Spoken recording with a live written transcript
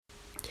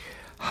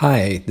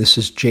Hi, this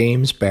is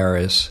James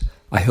Baraz.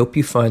 I hope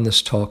you find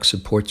this talk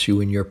supports you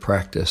in your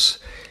practice.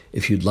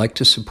 If you'd like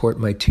to support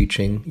my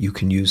teaching, you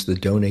can use the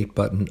donate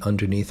button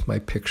underneath my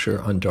picture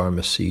on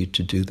Dharma Seed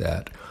to do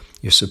that.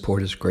 Your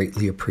support is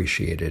greatly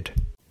appreciated.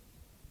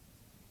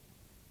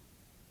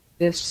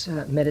 This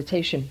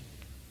meditation,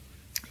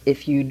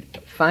 if you'd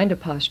find a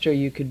posture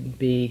you could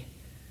be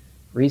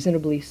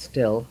reasonably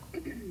still,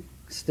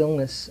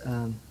 stillness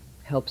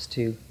helps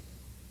to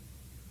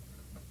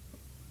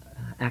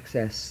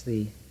access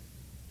the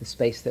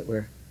space that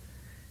we're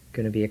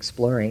going to be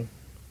exploring,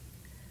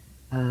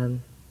 and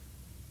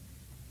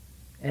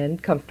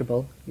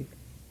comfortable.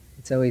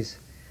 It's always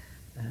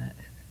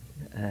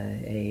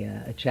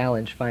a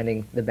challenge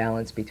finding the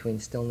balance between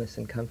stillness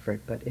and comfort,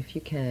 but if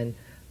you can,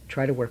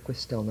 try to work with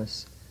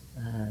stillness,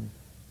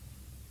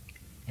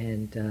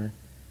 and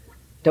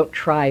don't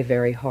try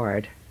very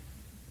hard,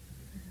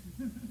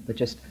 but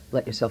just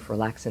let yourself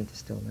relax into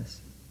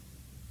stillness.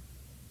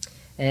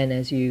 And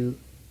as you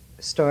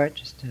start,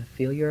 just to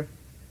feel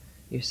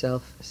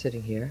yourself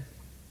sitting here.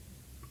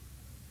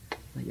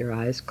 Let your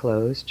eyes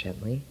close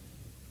gently.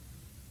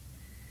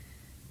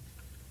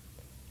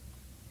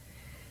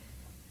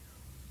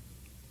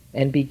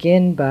 And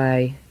begin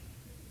by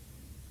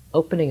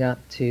opening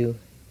up to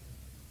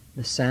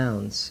the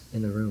sounds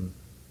in the room.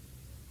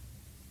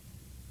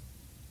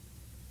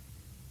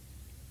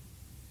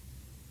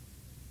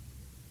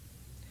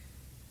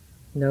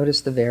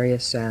 Notice the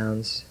various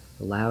sounds,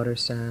 the louder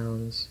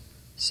sounds,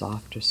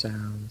 softer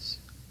sounds,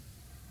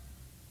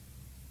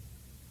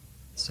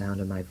 the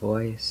sound of my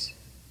voice.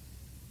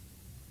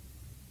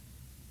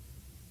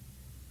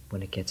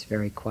 When it gets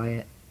very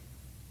quiet,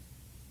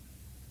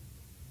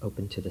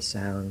 open to the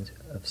sound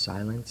of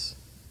silence.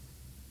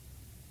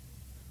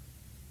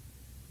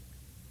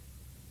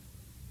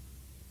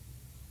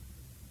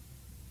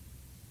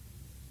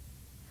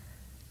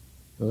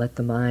 And let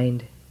the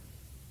mind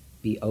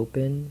be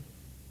open,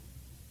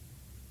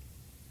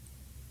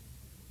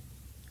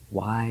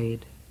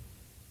 wide.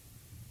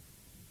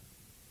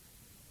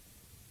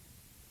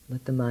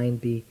 Let the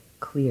mind be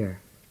clear,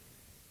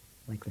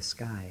 like the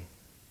sky.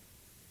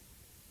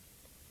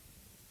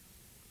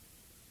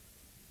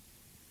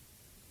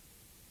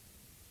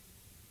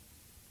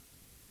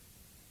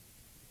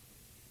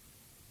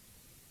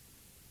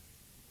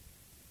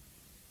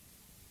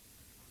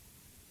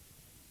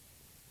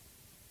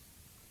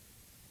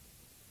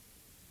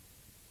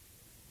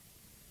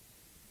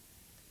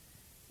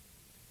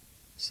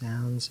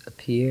 Sounds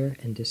appear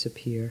and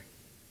disappear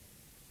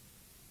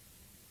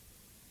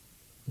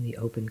in the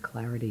open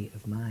clarity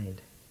of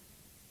mind.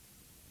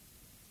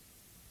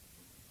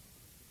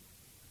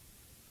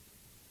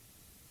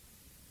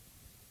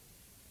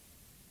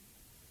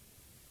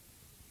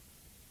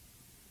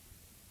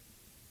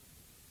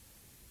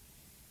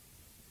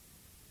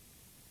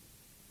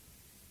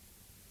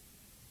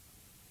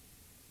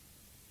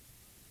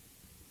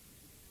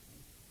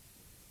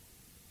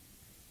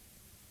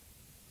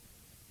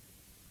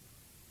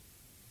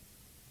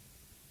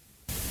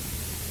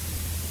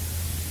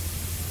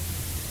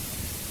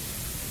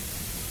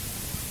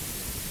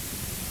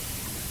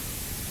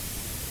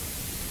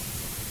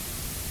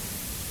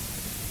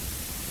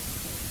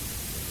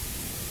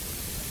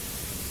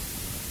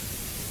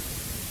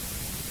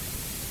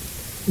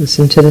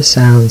 Listen to the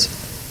sounds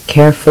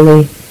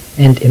carefully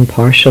and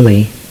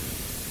impartially.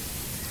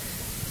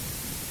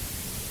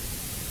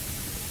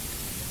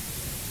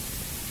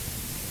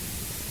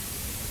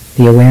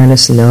 The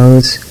awareness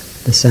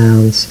knows the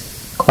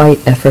sounds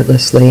quite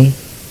effortlessly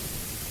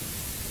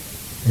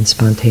and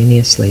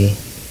spontaneously,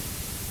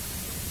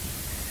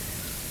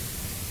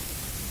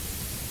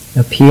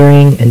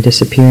 appearing and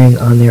disappearing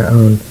on their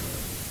own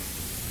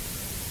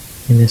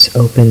in this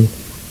open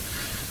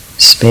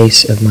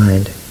space of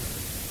mind.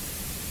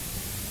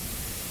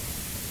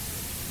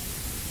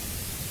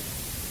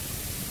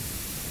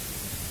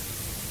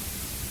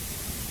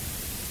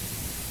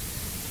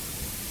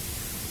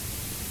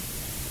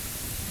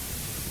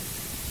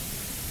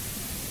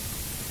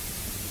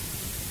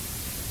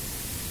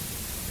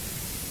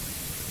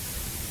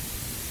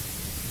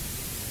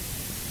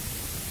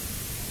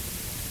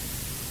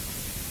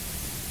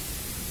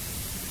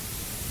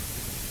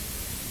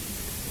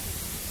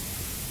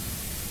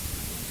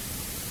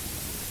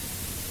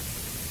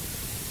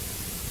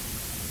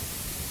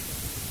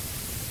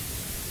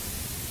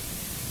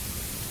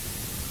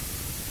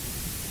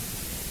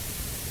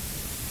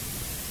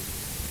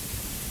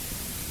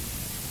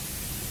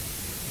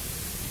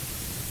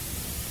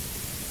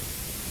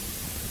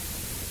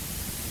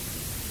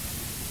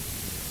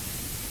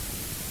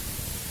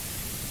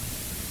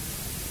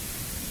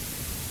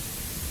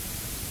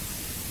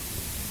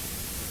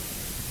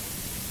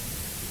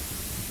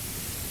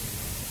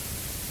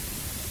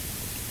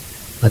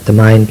 Let the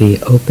mind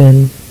be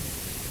open,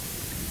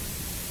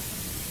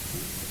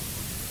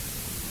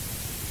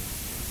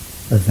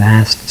 a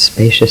vast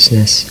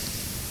spaciousness,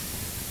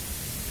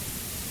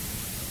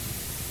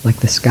 like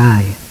the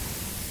sky,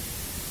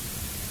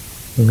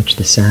 in which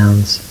the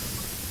sounds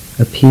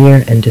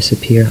appear and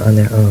disappear on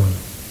their own.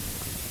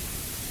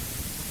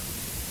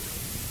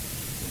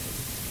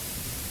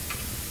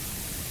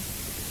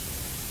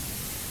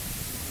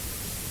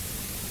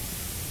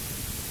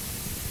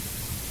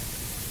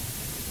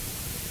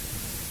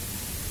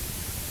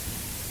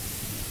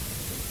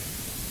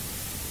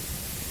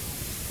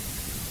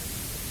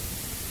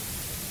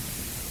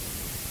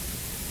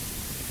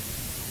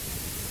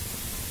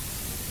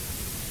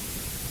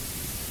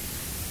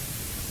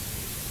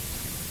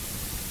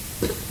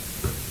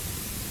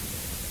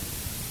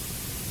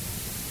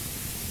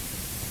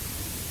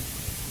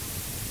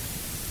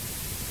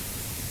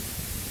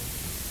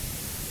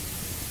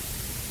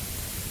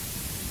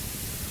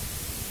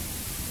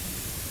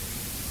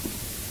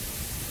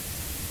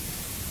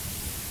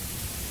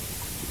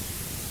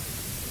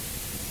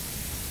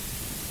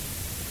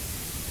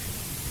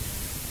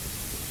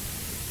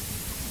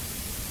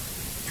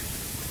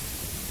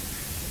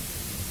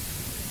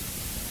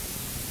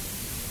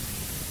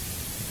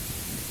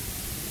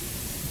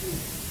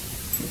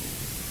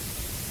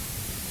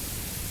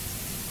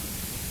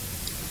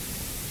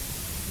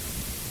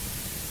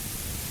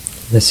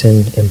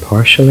 Listen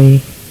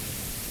impartially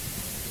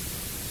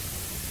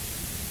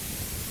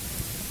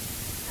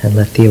and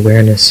let the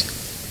awareness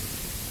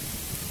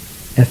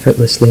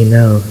effortlessly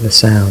know the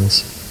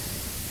sounds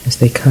as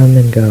they come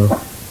and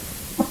go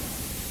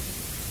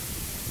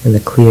in the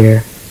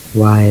clear,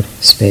 wide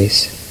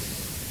space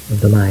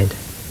of the mind.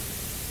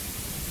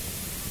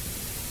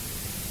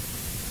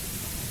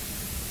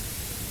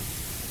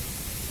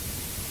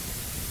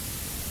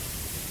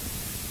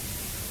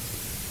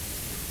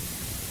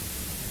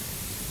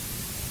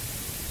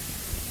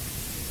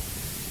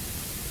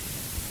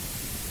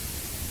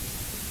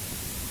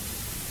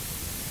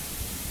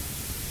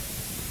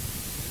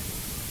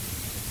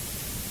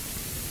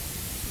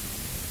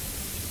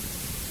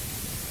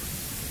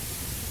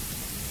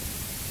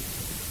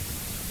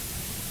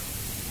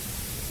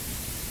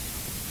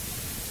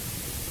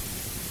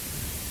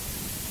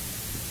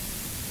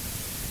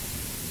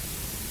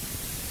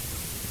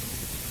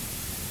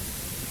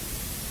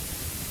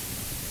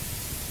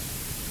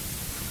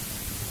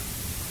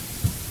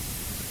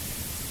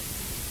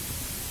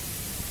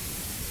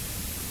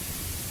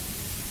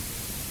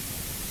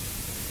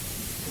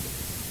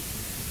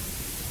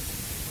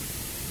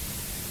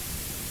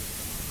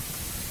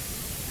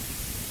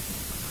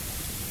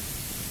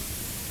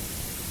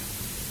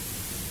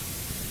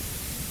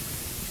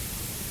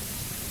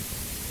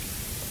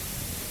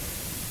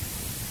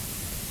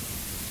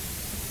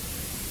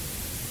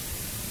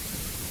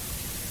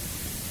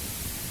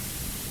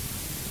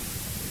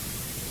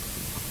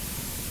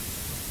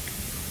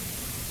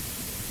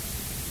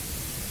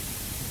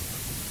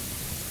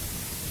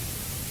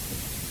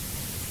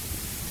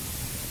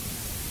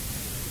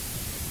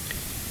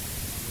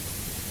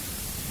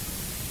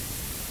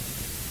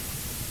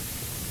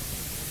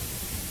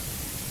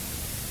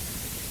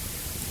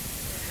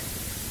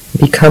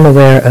 Become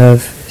aware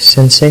of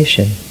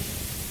sensation.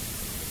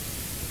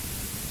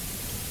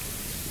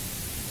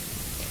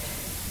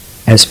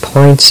 As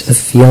points of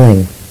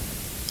feeling,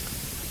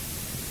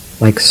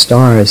 like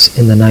stars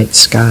in the night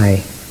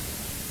sky.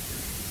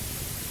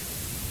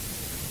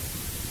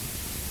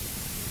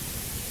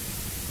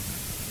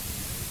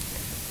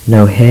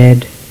 No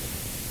head,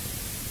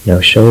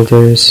 no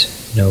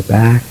shoulders, no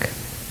back,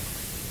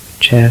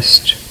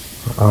 chest,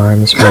 or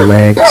arms or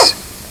legs.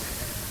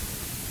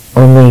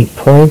 Only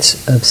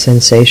points of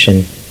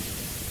sensation,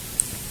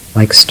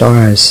 like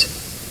stars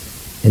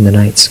in the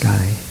night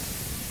sky.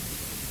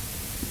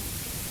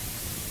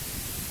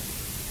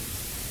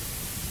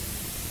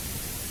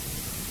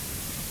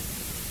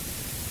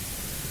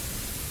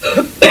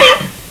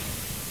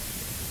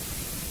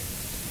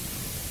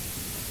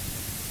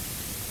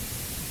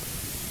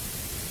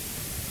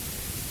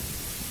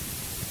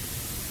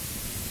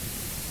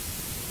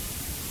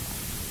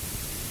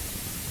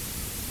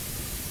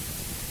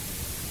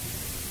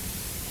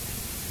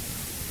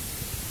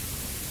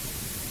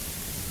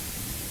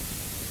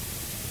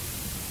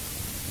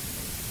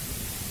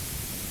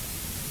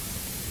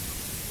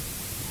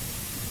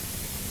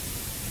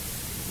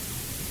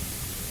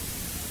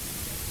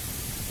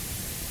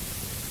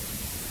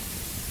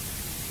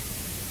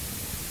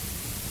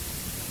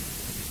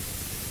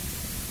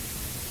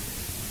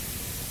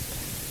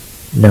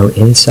 No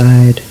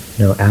inside,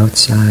 no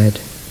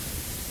outside,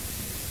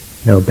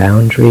 no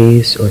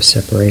boundaries or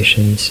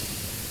separations,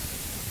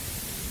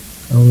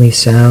 only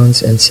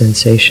sounds and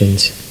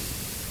sensations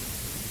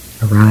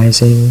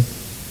arising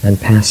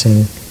and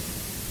passing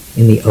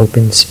in the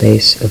open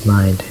space of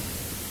mind.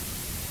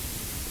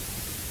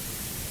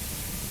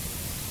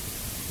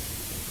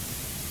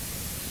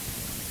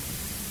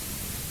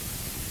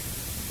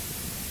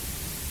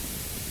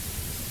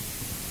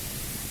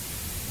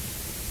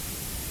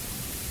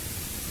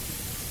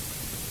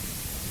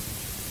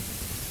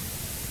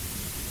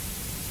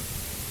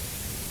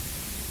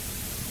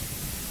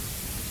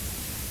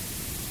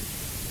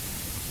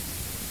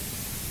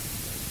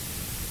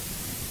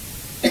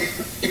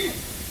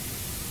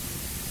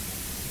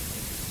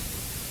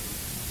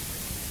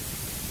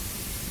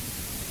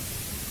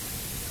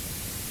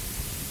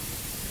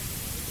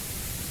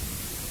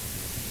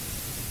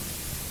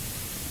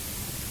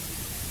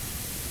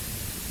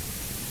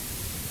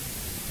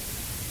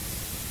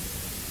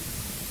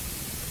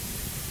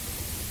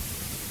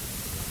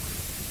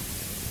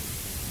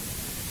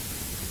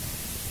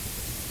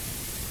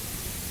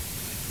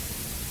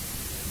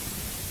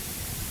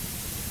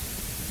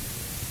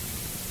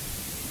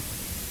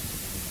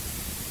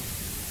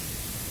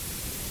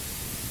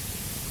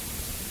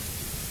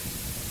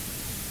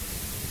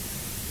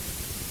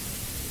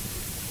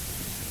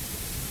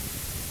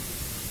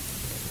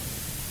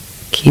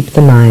 Keep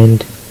the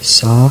mind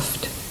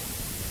soft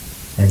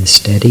and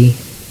steady,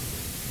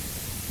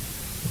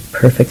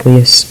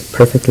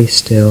 perfectly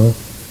still,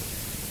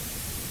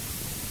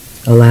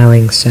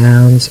 allowing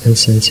sounds and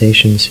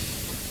sensations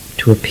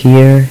to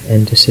appear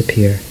and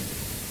disappear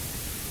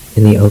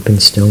in the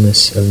open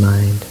stillness of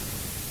mind.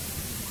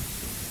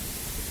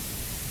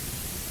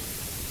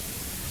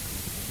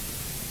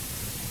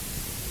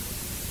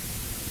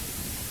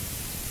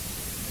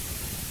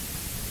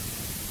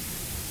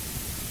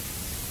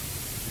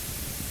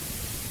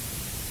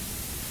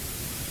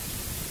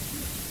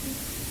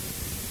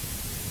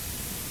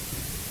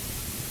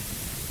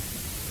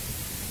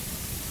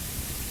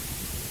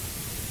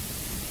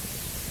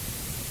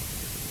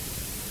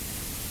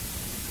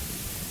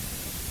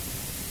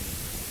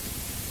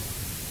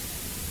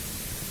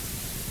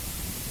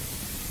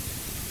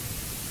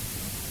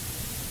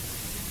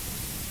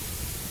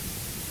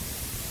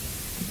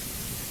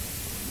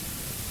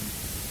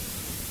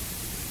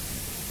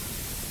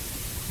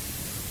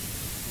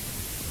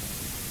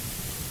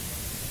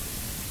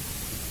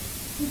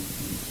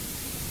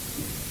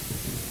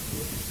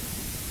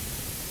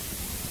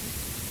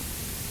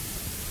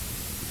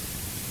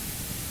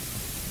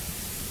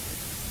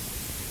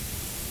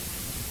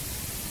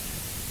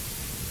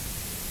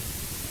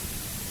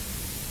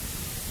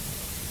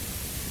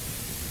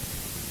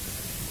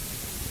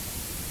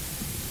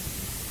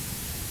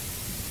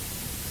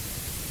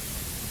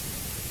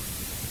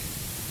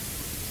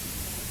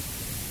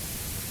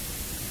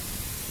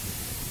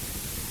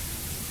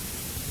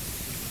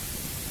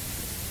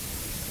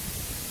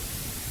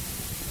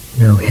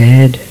 No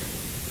head,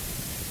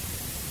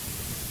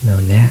 no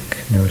neck,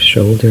 no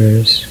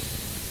shoulders,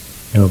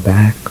 no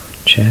back,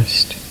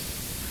 chest,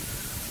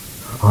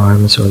 or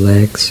arms or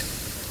legs,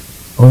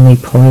 only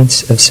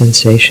points of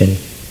sensation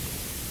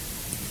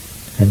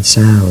and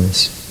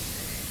sounds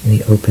in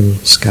the open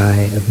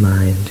sky of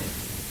mind.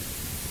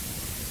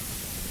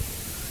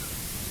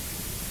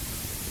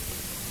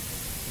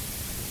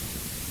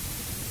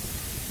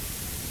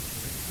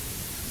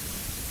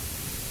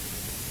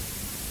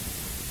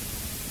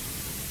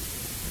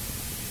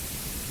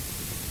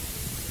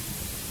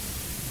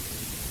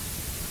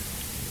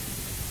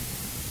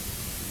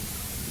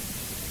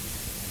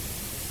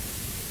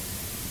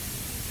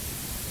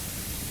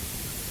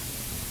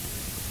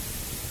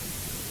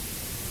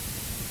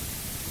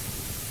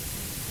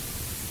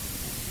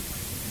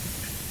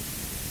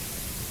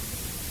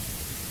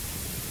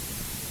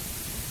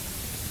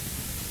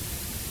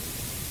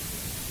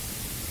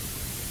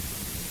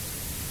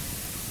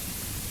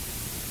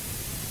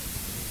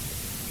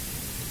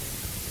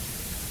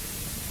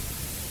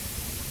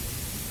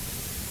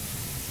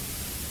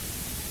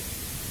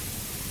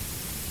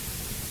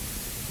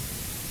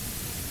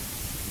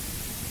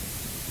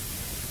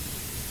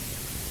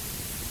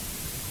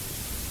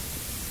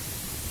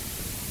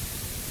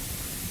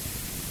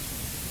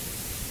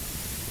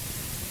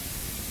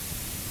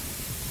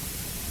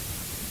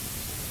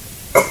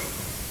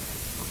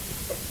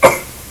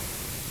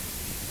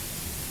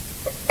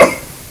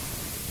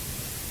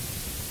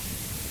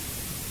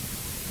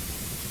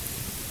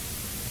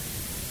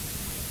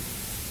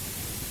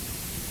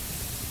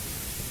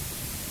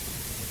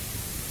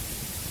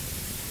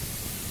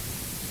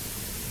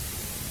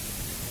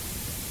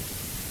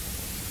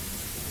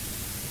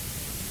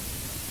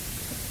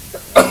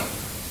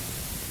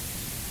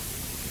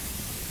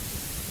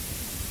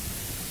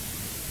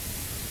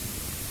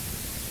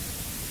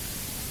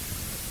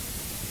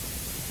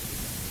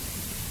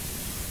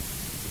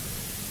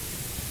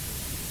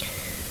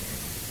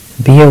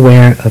 Be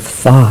aware of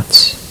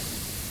thoughts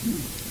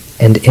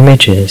and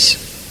images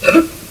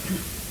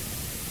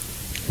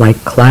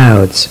like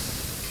clouds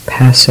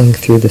passing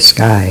through the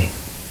sky.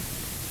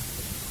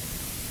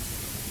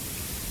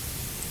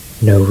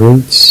 No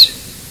roots,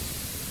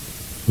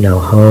 no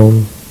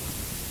home,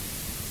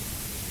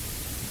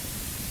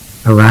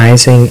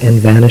 arising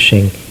and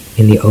vanishing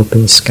in the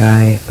open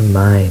sky of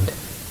mind.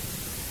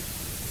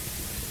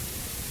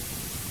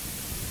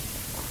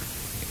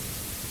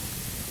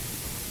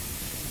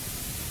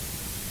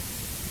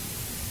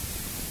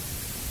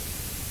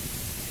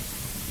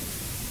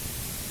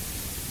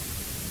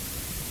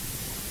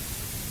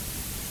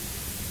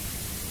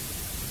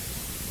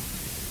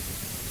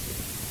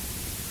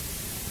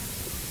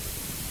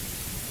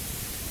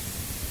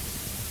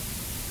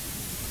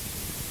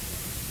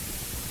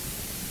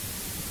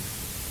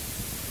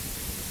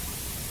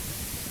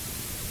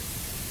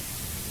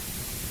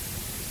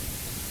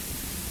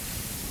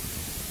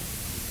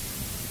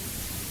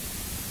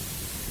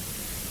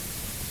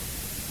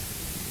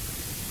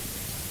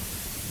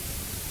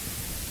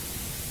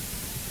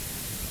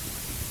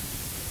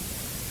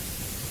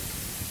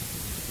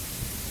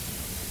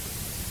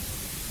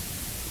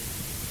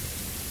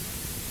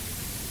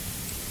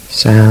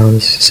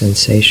 Sounds,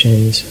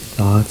 sensations,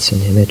 thoughts,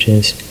 and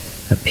images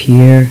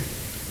appear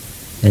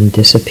and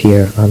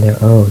disappear on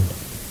their own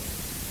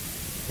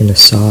in the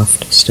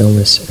soft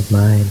stillness of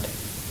mind.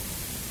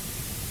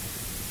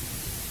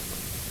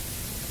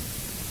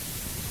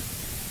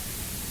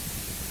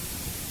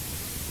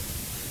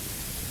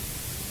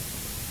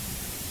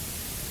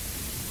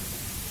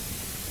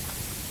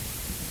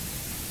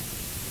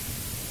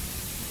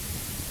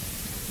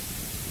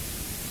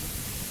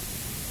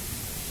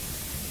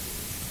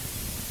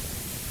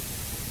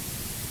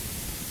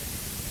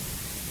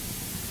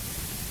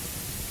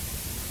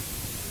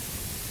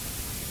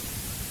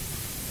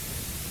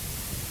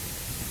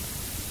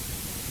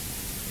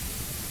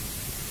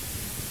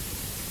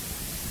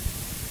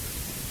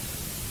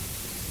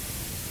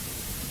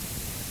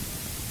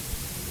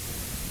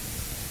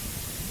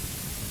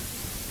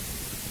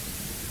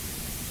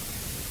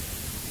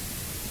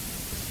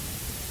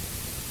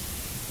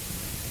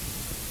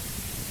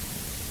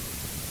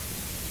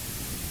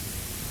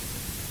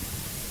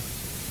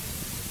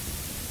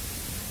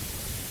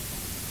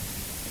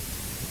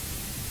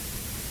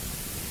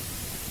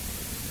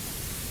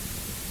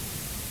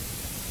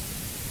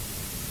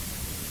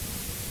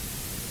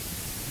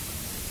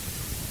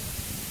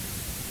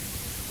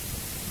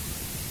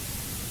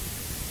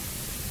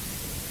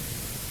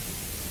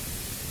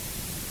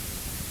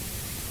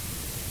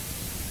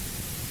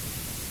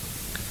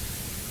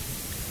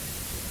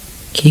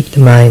 Keep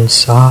the mind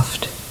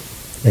soft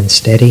and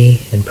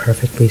steady and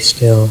perfectly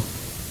still.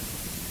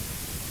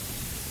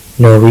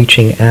 No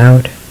reaching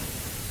out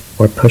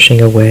or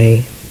pushing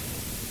away,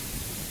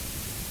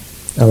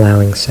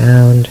 allowing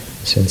sound,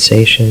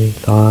 sensation,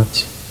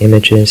 thoughts,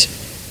 images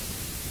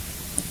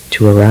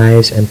to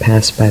arise and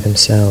pass by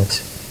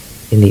themselves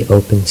in the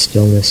open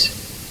stillness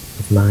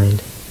of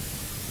mind.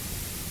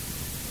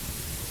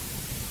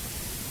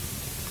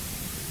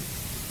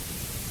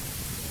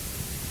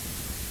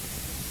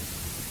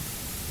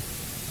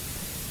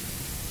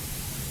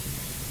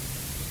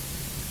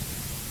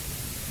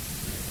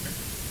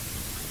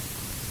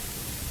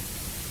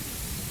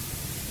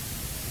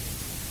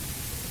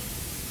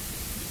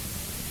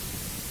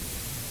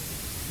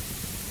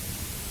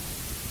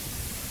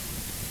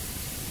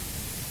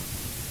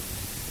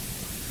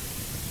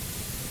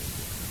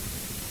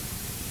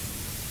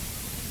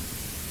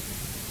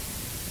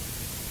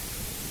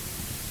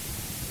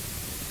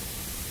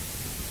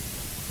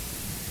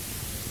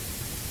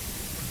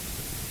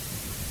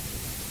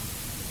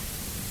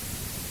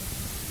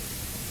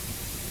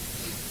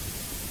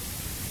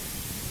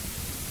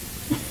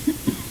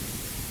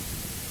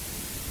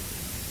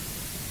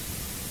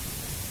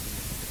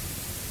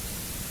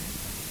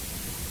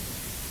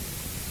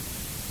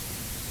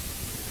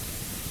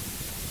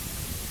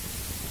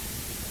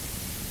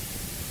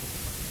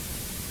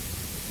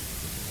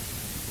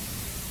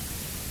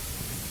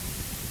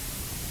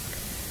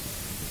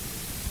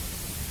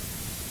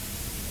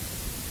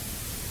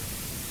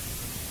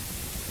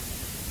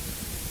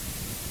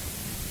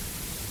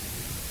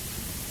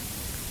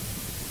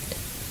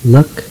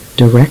 Look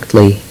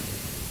directly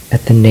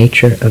at the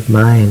nature of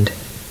mind.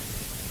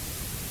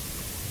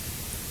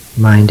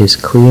 Mind is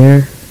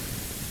clear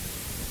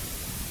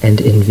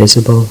and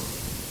invisible,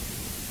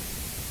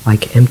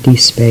 like empty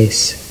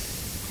space,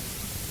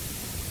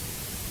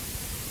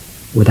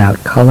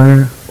 without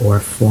color or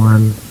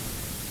form.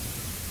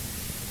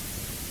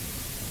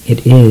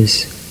 It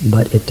is,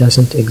 but it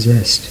doesn't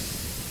exist.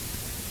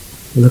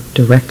 Look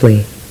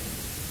directly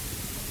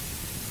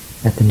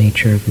at the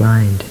nature of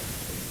mind.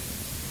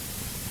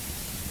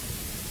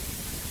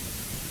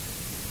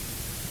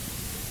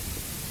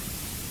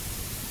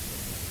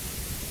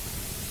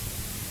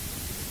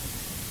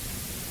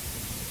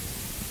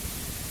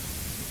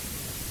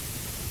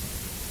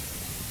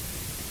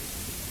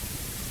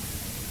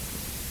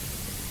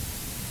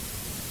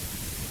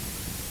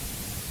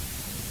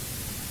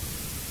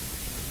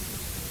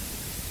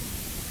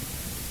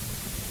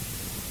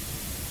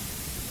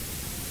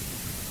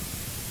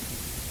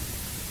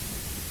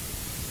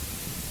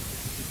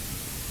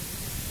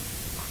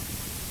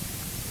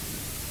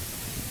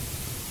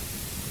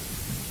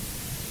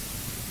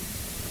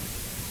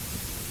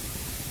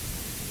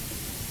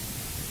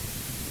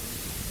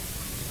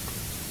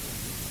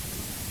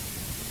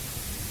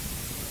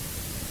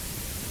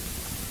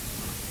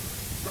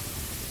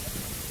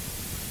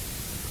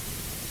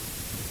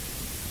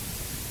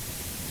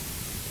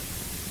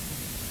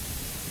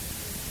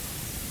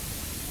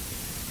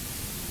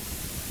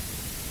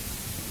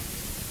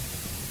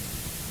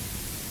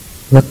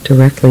 Look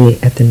directly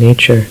at the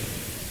nature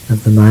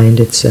of the mind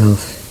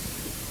itself.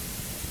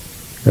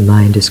 The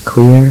mind is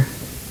clear,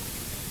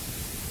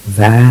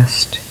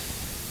 vast,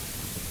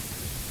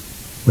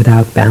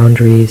 without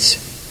boundaries,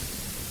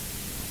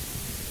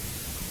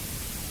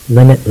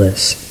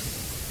 limitless.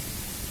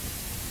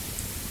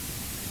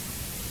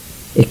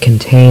 It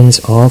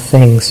contains all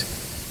things,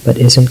 but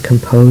isn't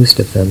composed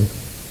of them.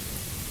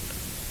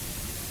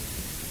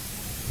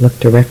 Look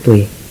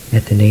directly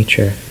at the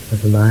nature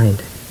of the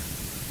mind.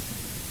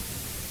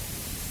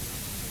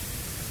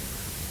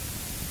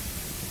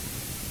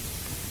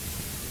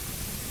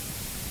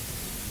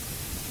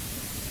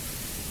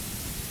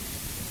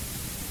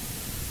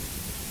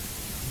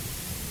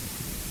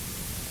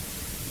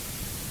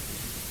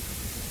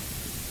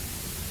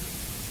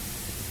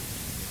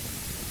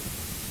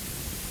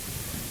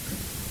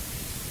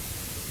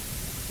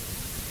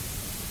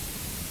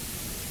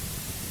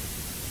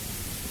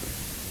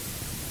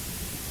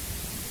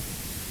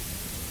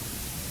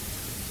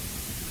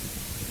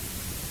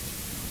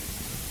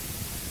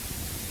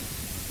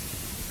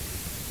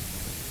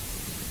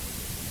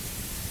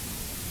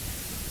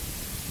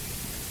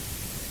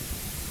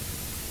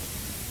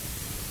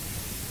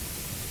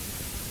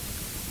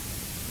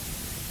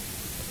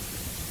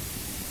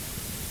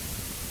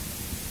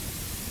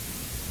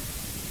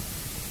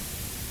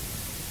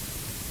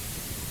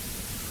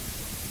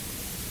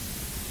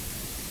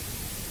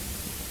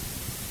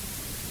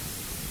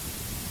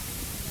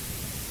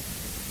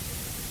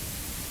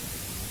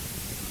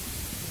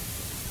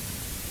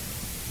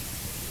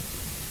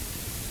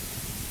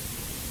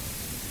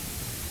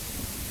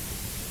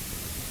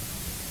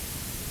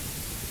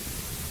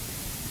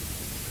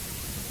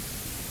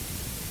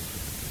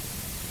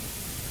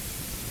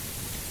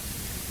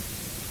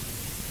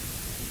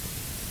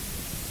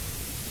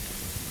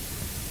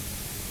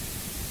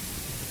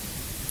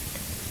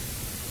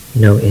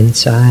 No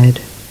inside,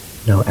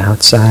 no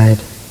outside.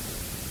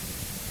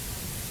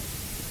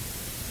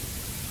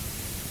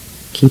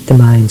 Keep the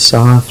mind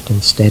soft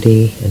and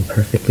steady and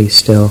perfectly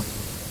still,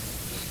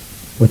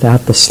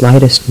 without the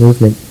slightest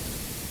movement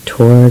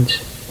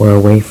towards or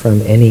away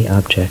from any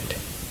object.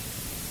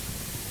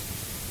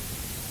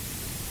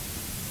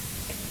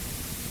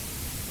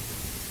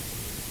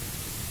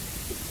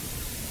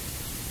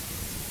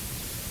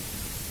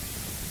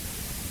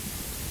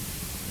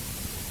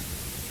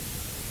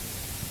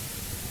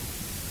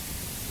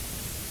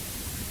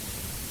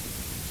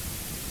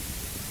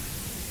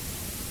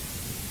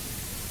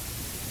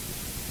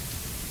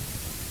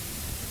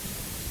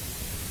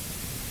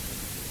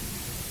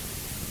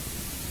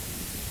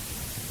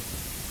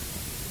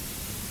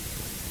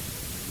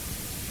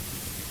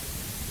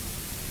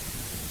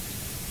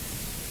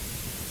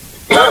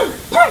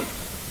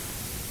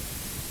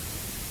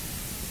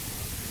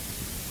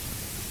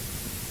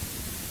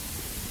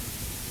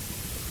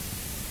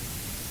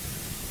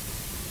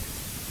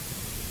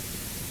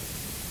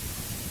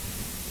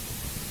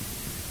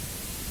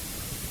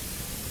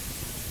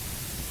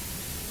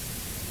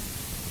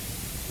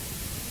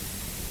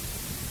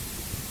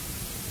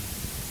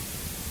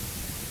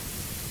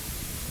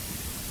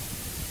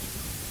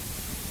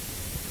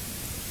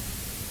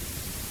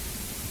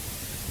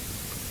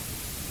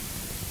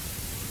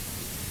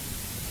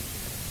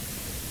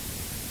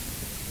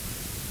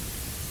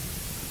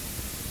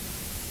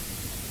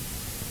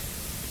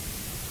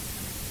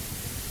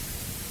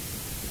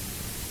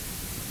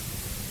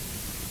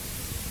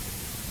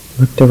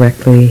 Look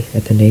directly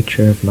at the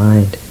nature of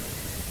mind.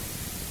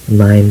 The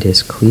mind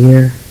is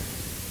clear,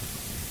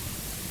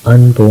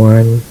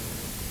 unborn,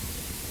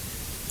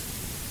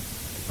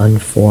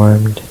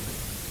 unformed,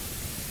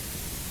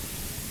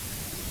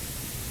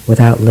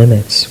 without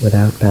limits,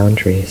 without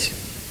boundaries.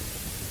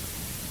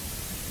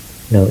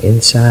 No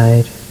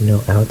inside,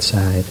 no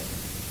outside.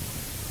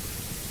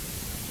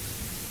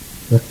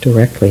 Look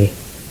directly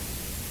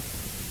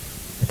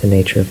at the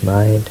nature of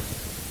mind.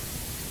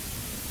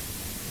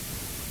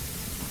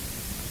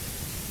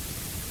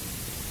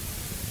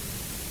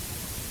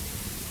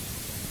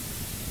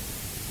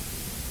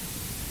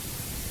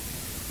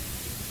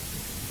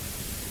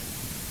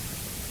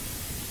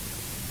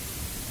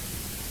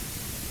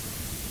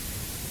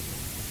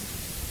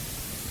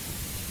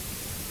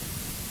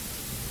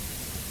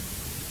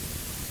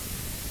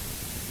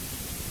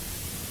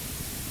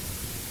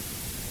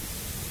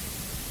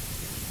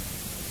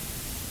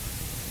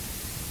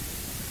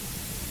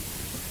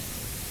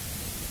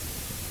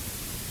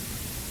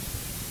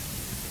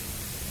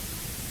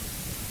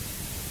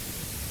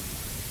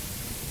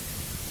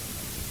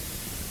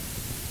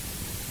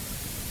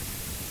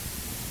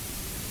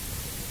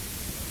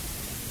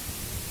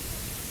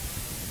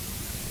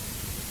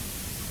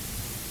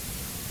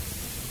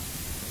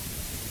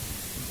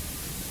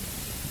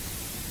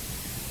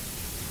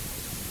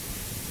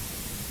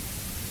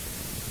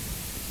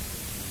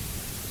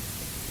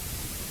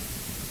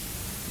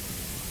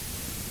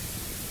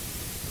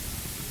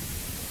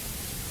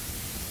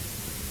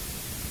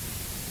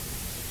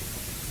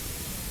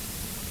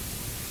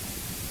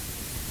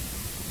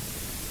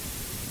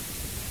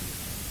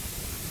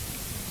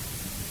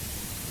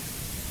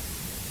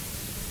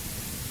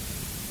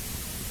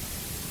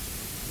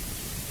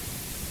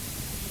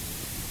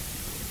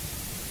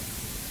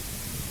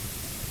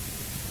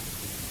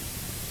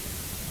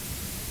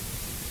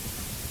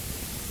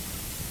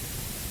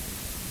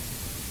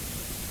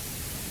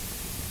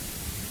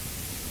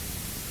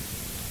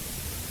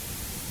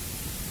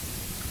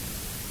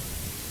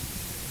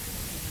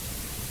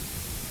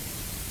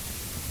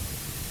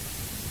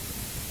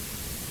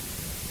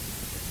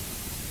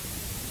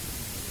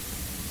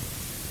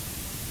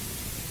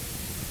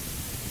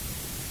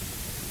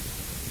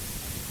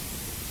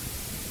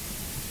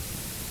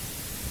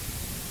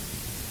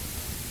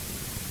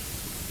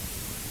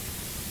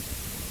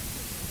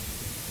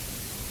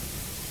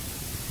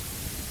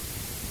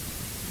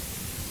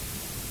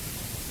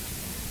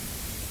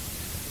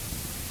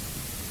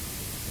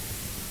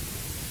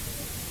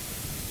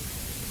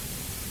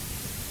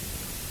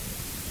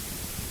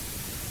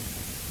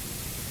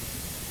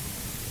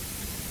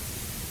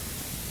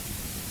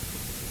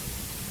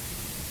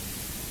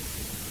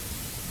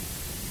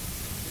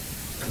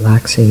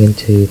 Relaxing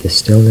into the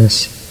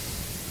stillness,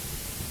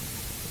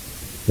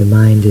 the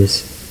mind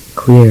is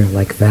clear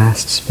like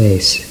vast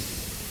space.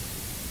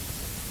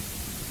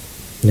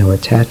 No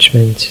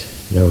attachment,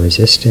 no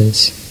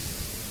resistance.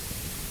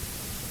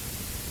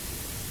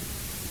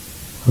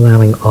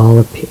 Allowing all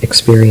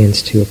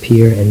experience to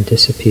appear and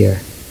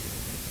disappear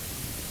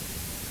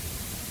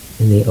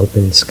in the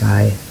open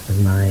sky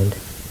of mind.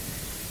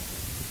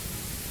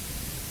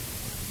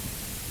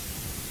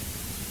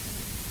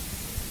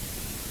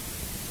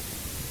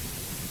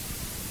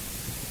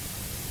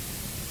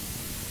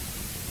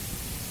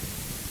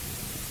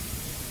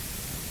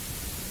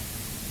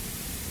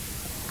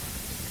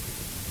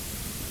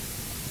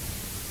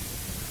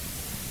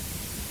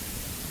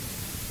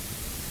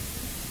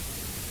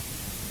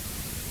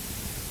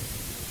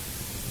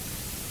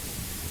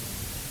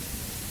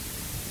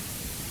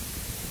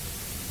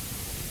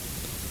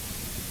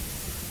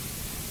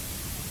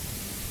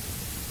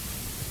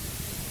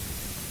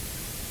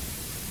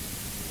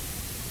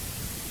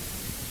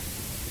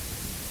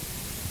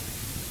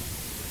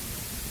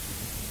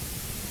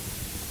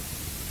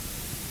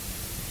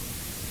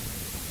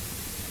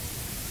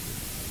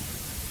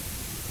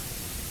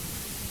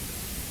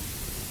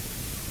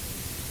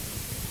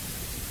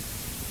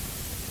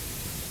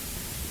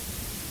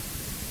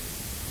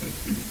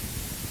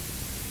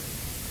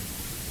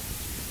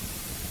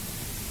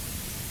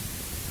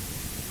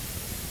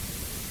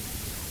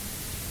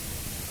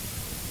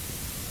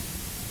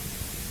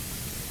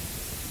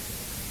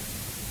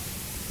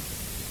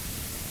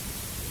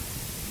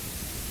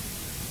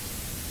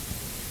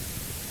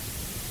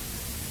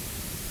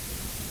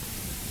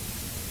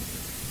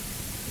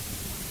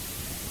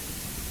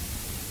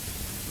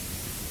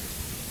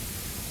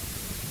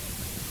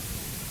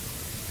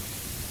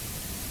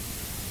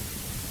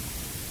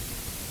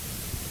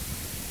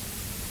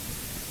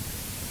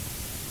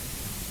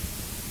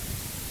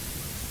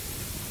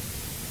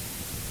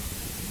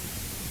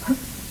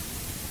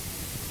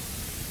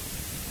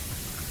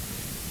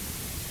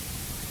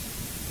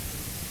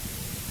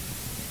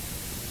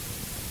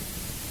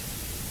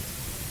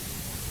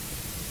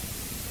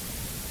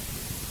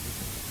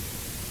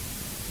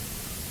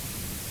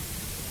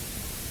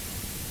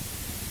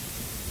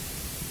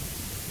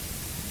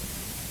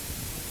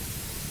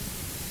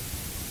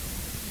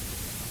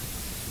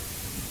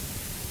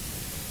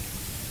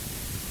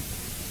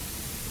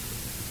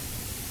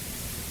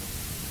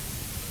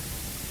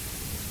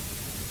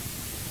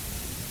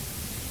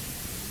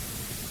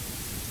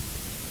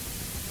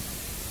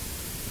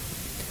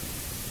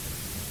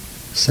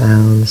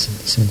 sounds and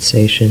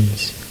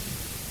sensations,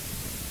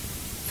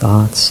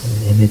 thoughts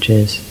and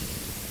images,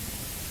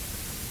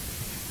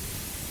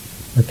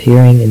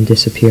 appearing and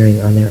disappearing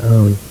on their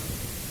own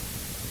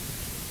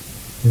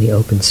in the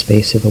open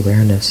space of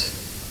awareness.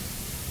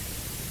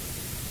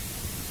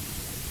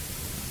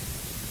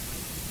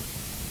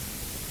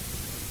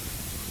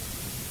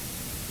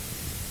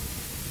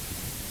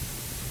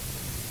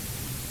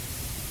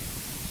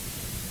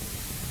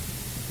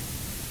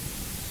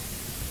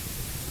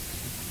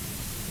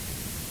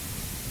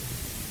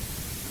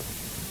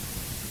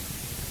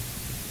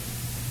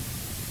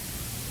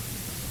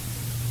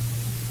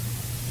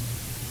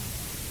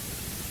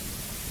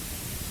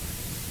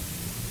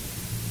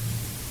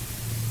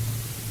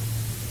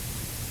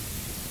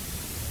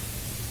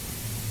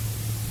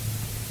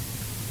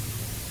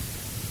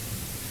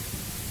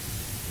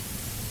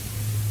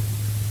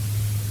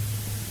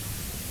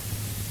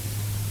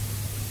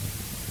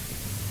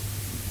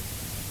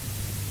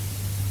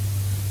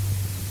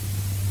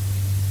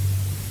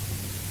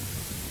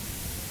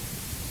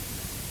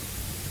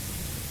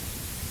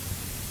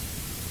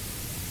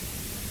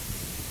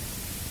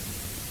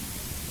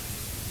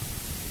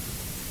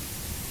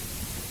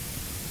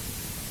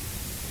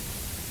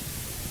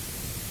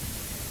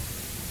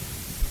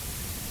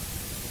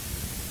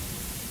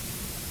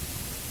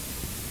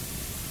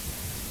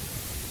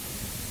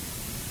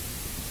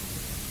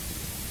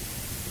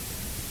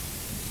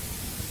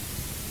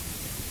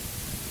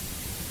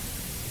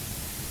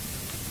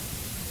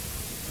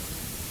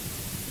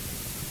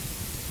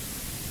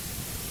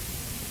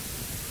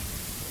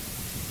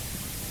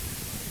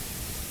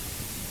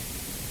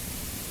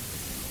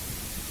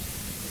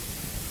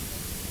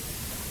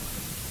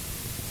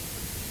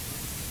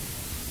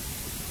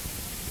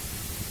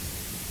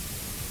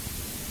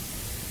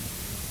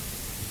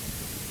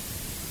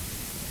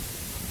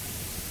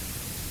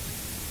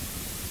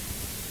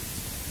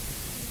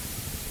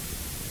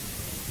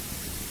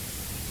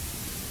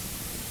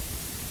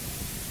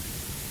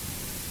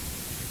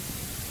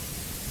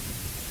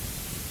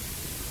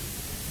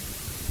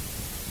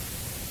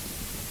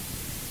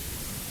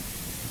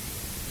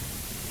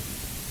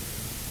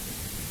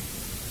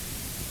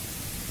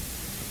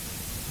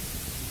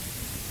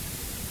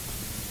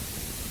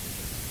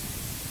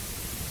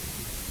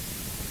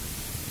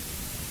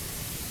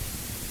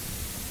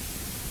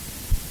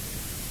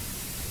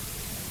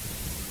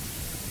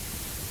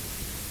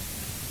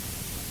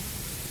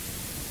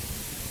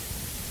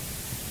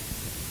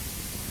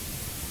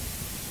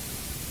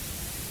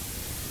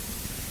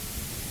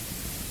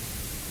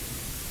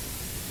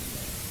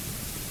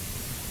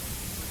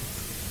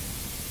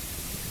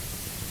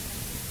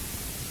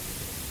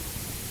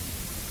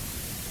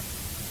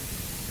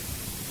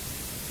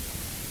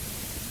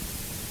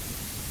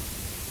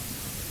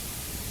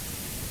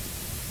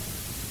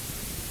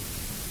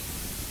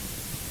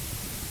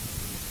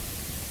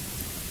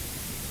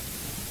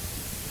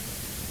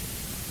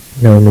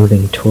 No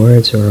moving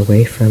towards or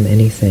away from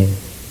anything.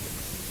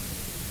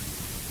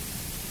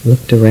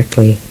 Look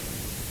directly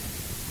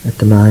at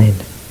the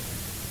mind.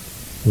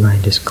 The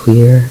mind is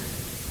clear,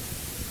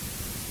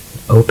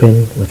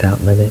 open, without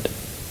limit,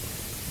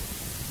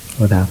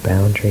 without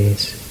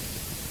boundaries.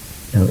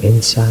 No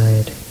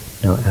inside,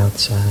 no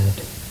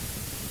outside.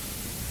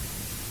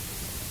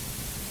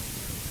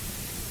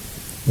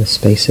 The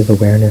space of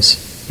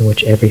awareness in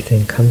which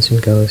everything comes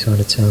and goes on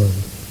its own.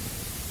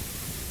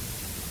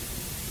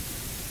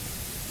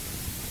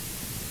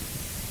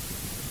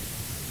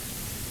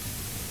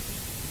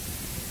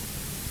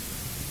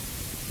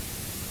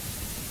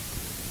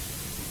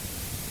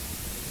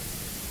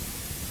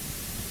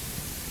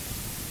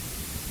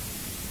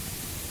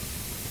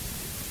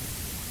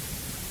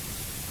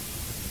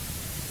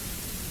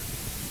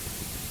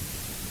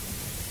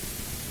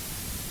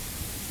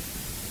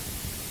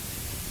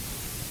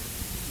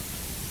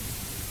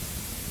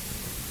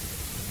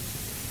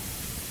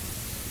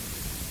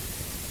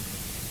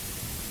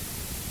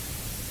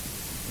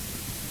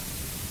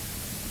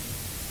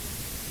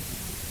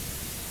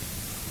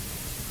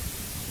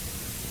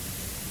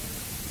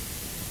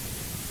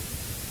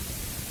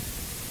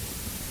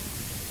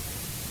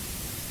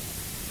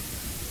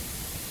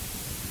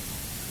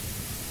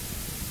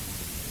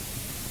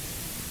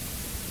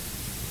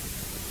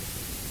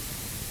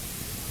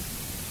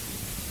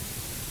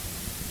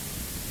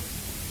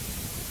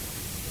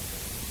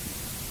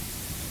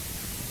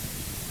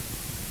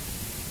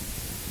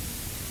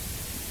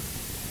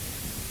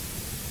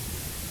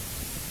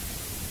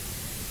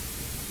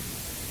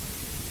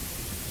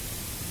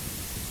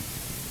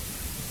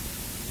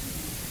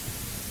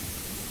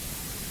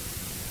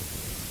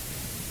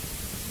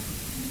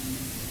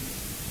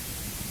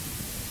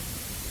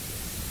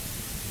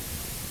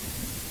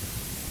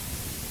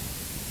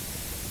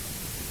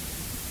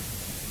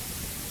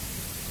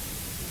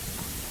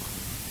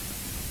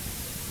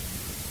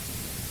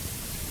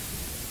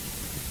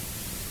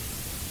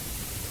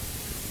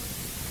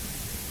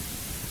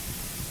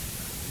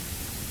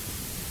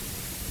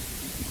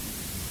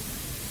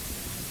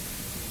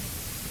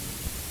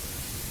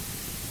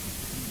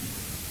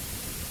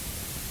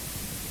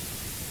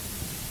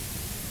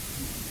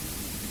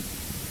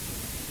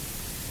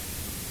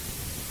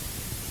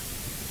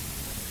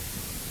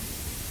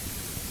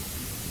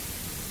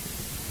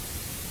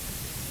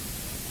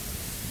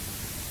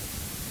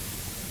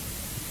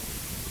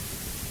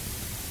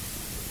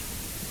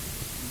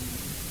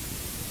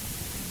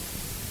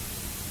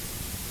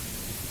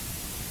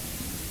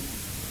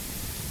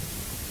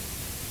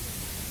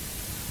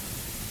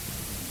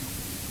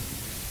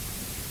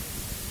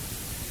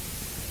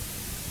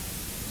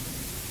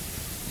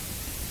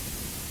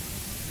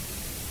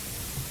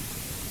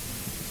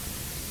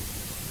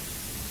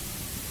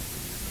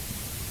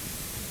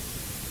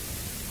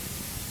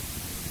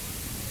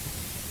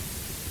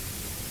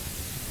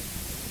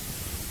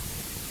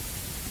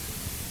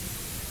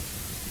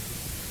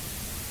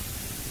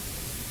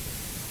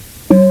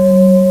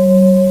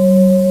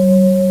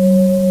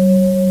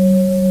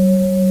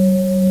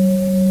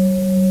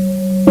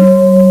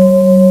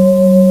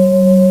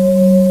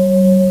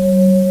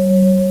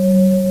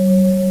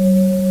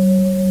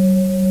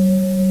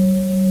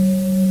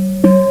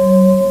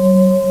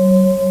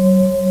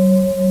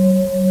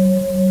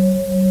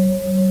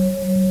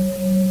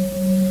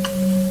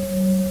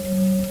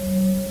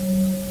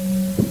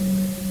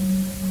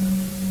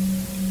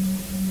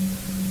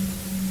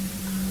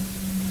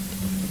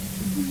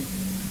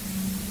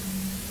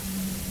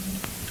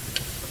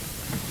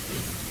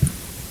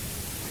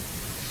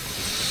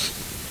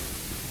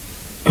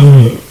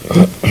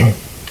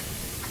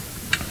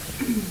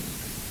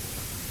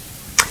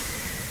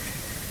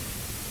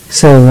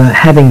 So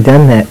having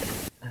done that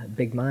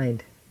big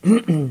mind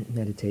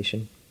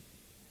meditation,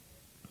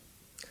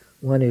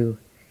 want to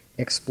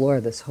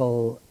explore this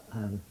whole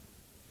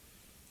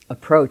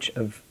approach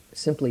of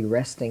simply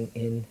resting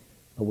in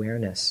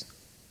awareness.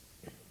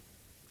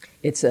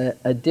 It's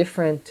a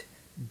different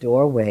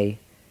doorway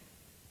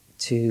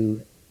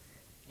to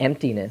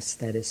emptiness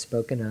that is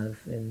spoken of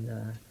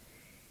in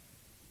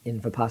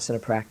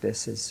Vipassana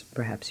practice, as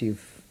perhaps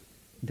you've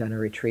done a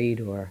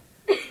retreat or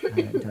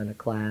done a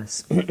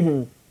class,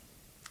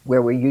 where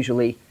we're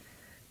usually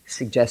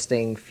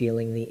suggesting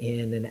feeling the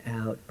in and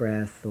out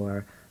breath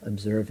or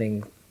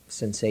observing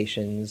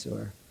sensations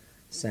or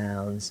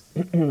sounds.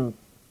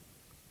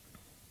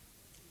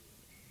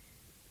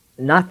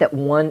 Not that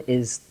one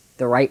is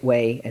the right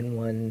way and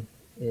one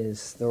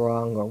is the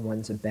wrong or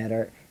one's a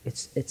better.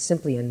 It's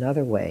simply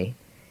another way.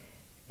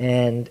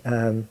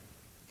 And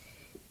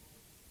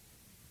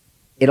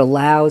it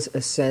allows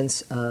a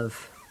sense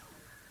of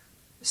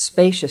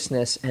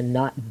spaciousness and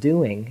not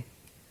doing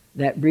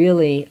that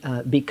really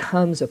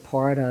becomes a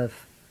part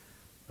of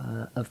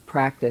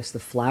practice, the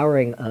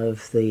flowering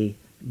of the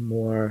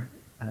more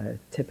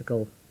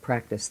typical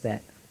practice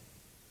that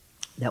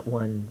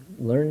one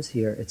learns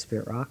here at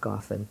Spirit Rock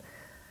often.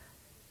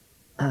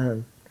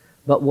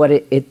 But what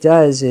it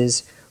does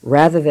is,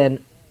 rather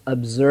than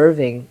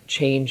observing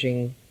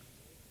changing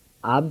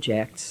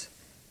objects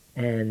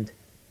and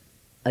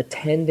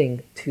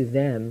attending to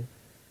them,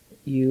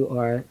 you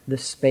are the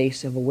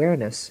space of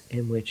awareness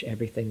in which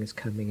everything is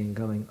coming and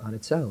going on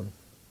its own.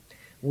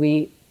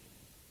 We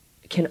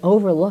can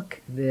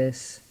overlook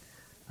this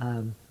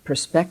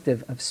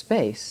perspective of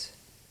space.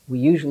 We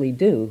usually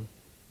do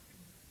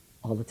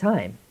all the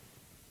time.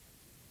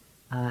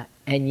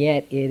 And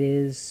yet it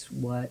is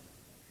what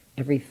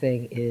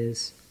everything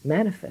is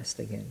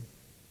manifesting in.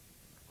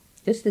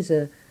 Just as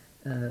a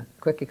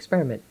quick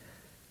experiment,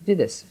 do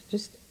this.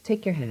 Just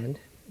take your hand,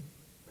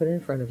 put it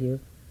in front of you,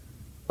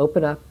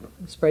 open up,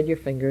 spread your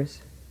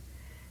fingers,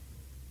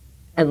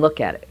 and look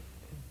at it.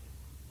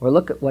 Or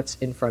look at what's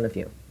in front of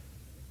you.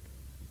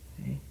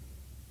 Okay.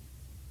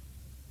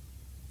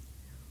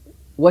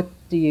 What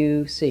do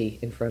you see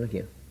in front of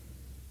you?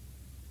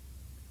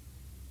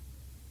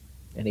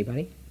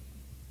 Anybody?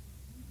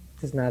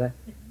 This is not a...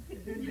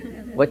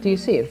 What do you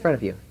see in front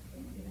of you?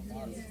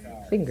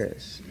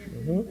 Fingers.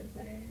 Mm-hmm.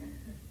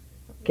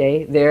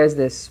 Okay, there's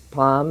this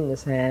palm,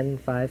 this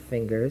hand, 5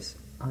 fingers.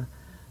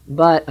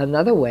 But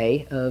another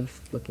way of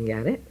looking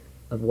at it,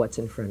 of what's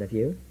in front of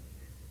you,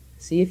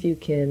 see if you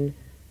can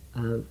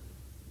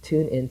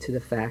tune into the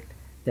fact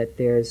that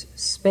there's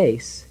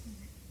space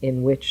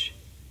in which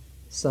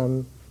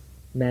some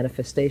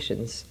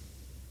manifestations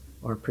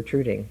are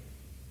protruding.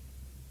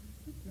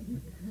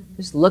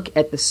 Just look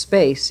at the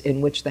space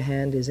in which the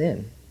hand is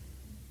in.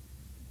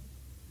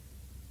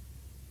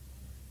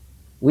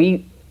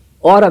 We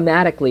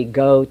automatically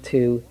go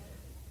to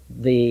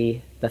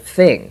the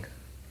thing,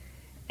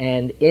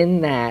 and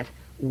in that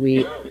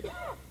we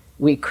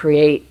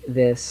create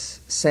this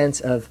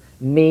sense of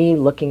me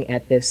looking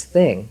at this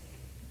thing,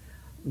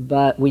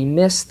 but we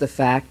miss the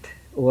fact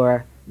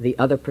or the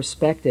other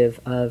perspective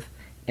of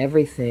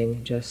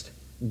everything just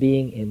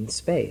being in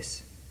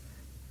space.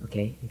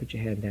 Okay, you put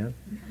your hand down.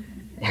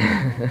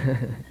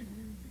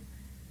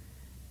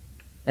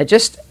 Now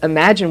just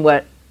imagine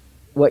what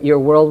your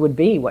world would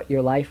be, what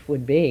your life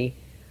would be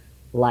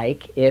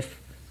like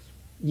if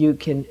you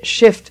can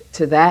shift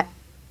to that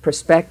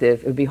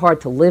perspective. It would be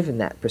hard to live in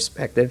that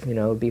perspective. It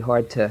would be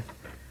hard to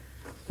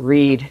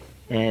read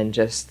and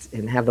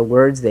have the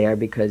words there,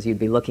 because you'd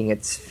be looking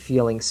at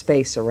feeling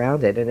space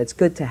around it. And it's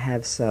good to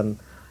have some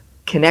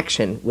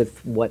connection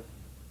with what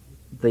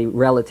the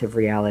relative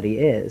reality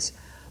is.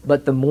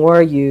 But the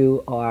more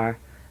you are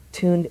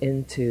tuned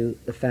into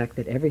the fact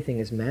that everything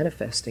is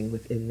manifesting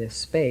within this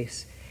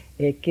space,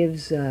 it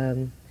gives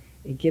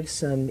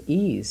some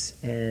ease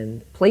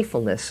and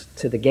playfulness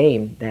to the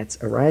game that's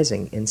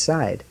arising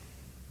inside.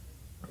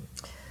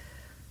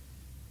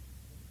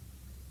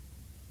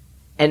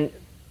 And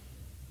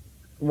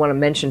I want to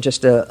mention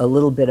just a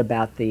little bit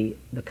about the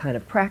kind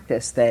of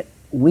practice that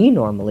we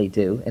normally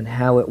do and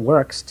how it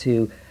works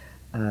to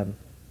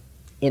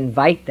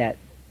invite that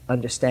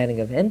understanding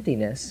of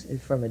emptiness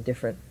from a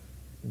different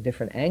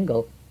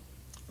angle.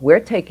 We're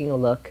taking a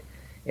look,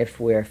 if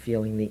we're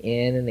feeling the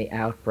in and the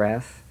out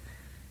breath,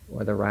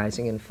 or the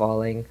rising and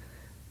falling,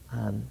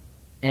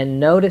 and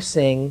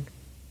noticing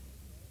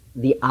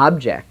the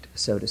object,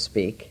 so to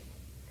speak,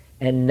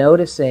 and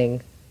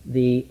noticing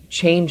the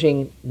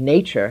changing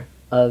nature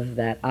of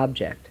that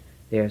object.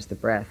 There's the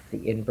breath.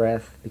 The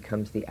in-breath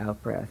becomes the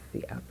out-breath,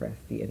 the out-breath,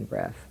 the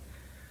in-breath.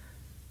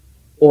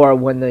 Or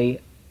when the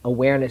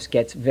awareness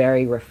gets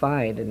very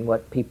refined, and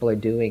what people are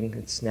doing,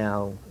 it's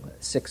now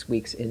 6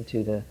 weeks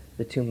into the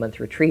 2-month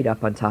retreat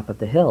up on top of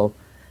the hill,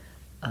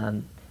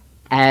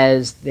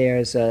 as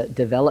there's a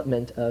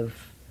development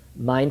of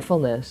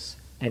mindfulness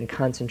and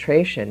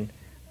concentration,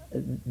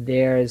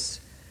 there's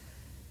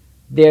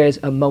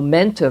a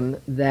momentum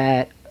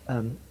that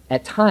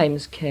at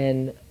times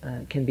can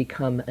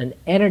become an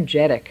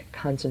energetic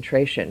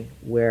concentration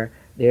where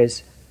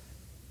there's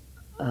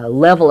a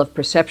level of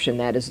perception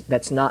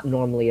that's not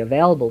normally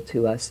available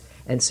to us,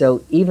 and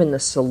so even the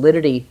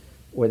solidity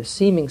or the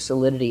seeming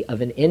solidity of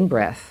an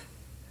in-breath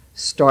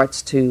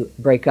starts to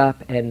break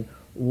up, and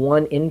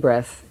one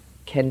in-breath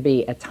can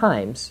be at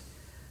times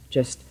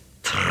just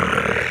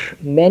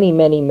many,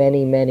 many,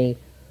 many, many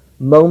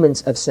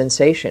moments of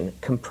sensation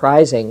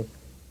comprising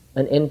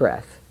an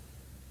in-breath.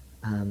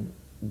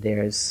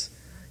 There's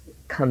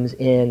comes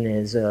in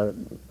as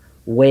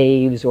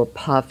waves or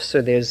puffs,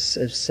 or there's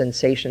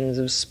sensations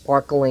of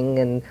sparkling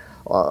and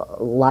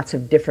lots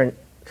of different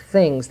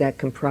things that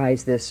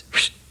comprise this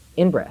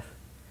in-breath.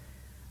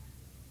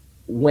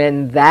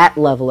 When that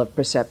level of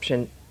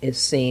perception is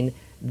seen,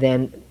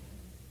 then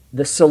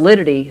the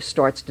solidity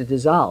starts to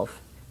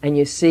dissolve. And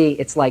you see,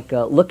 it's like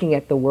looking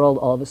at the world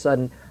all of a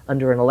sudden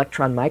under an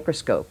electron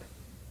microscope.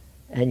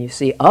 And you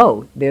see,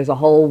 oh, there's a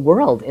whole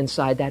world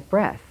inside that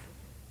breath.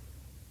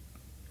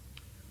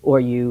 Or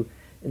you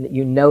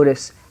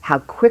notice how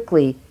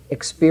quickly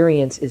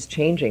experience is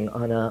changing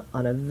on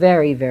a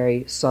very,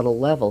 very subtle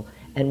level.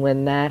 And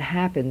when that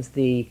happens,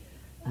 you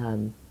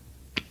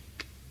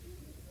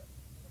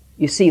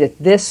see that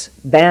this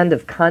band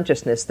of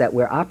consciousness that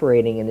we're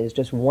operating in is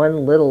just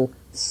one little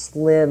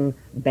slim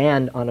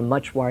band on a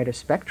much wider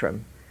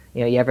spectrum.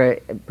 You ever,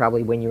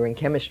 probably when you were in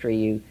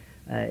chemistry,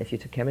 if you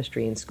took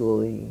chemistry in school,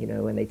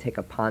 when they take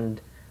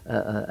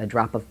a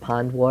drop of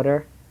pond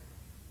water,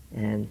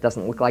 and it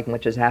doesn't look like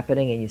much is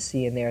happening, and you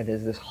see in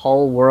there's this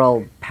whole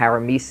world,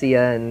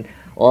 paramecia and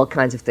all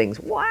kinds of things.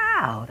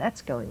 Wow,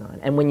 that's going on.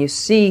 And when you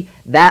see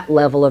that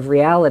level of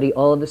reality,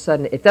 all of a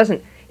sudden, it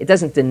doesn't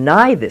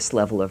deny this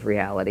level of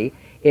reality,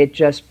 it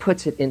just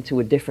puts it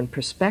into a different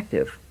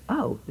perspective.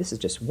 Oh, this is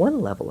just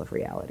one level of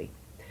reality.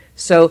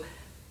 So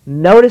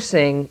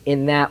noticing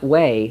in that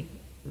way,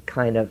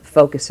 kind of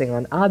focusing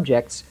on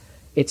objects,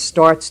 it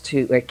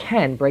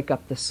can break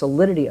up the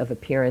solidity of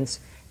appearance,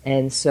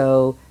 and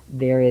so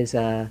there is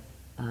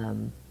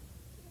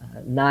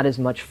not as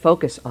much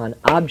focus on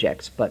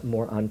objects, but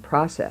more on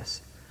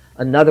process.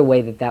 Another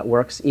way that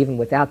works, even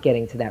without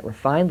getting to that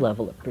refined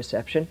level of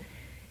perception,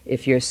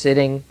 if you're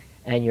sitting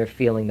and you're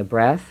feeling the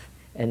breath,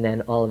 and then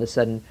all of a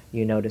sudden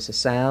you notice a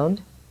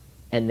sound,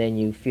 and then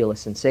you feel a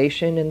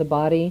sensation in the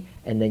body,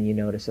 and then you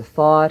notice a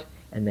thought,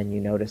 and then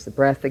you notice the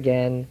breath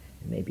again,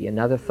 and maybe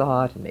another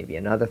thought, and maybe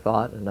another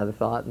thought, and another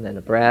thought, and then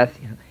a breath.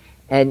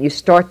 And you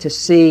start to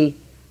see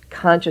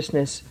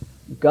consciousness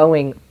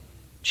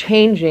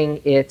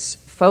changing its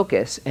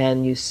focus,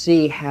 and you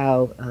see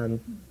how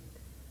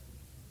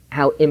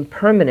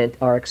impermanent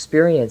our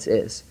experience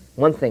is.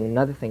 One thing,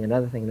 another thing,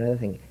 another thing, another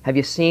thing. Have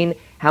you seen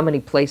how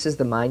many places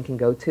the mind can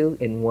go to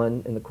in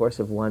the course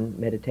of one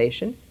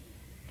meditation?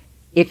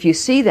 If you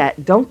see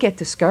that, don't get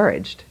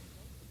discouraged.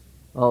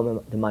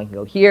 Oh, the mind can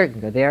go here, it can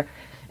go there.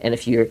 And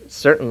if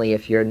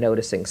you're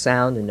noticing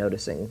sound and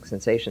noticing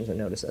sensations and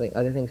noticing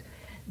other things,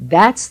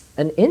 that's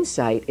an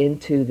insight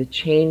into the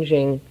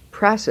changing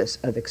process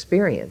of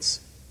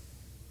experience.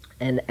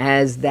 And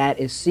as that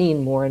is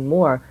seen more and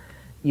more,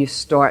 you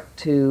start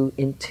to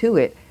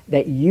intuit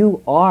that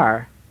you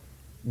are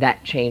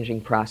that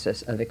changing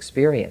process of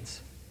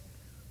experience.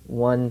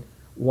 One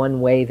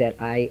way that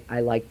I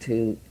like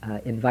to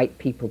invite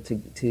people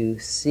to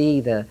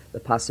see the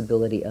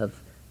possibility of,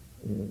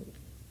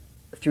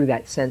 through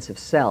that sense of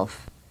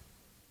self,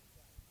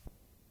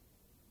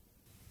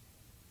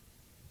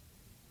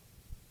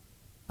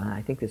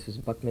 I think this was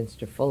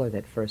Buckminster Fuller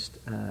that first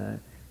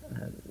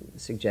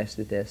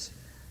suggested this.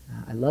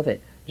 I love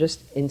it.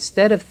 Just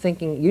instead of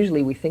thinking,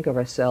 usually we think of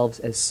ourselves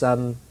as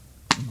some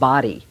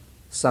body,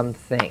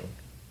 something.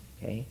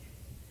 Okay?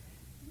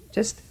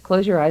 Just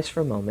close your eyes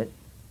for a moment.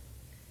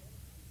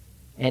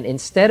 And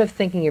instead of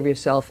thinking of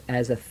yourself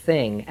as a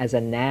thing, as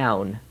a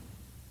noun,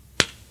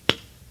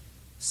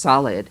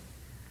 solid,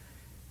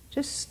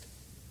 just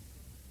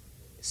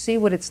see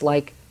what it's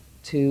like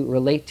to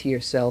relate to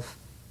yourself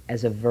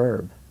as a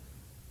verb,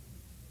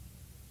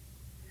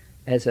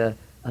 as a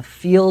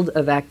field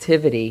of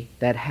activity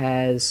that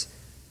has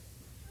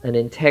an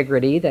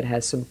integrity, that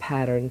has some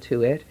pattern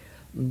to it,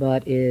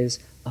 but is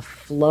a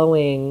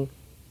flowing,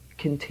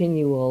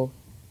 continual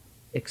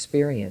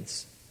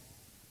experience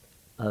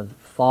of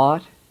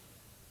thought,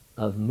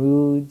 of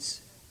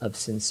moods, of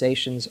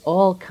sensations,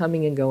 all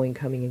coming and going,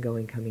 coming and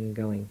going, coming and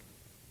going.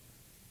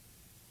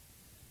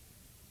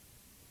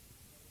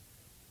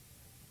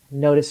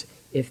 Notice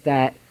if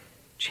that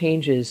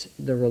changes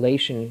the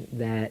relation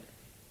that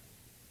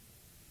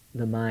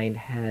the mind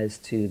has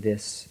to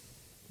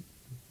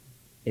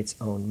its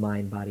own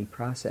mind-body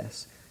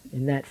process.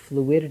 In that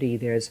fluidity,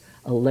 there's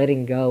a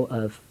letting go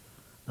of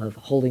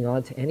holding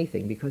on to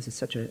anything, because it's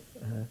such a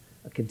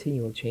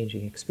continual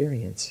changing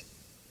experience.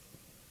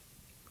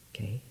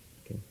 Okay,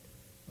 you can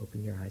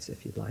open your eyes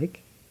if you'd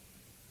like.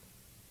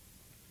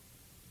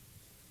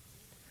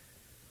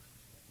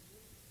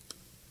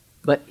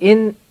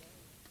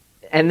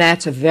 And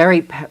that's a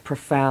very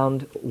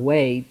profound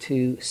way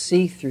to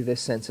see through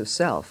this sense of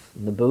self.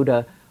 The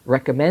Buddha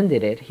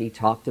recommended it, he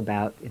talked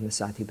about, in the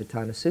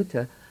Satipatthana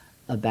Sutta,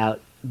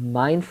 about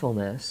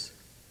mindfulness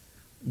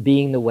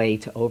being the way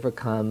to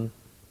overcome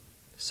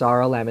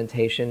sorrow,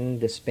 lamentation,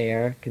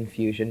 despair,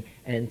 confusion,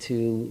 and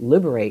to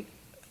liberate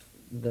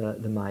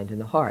the mind and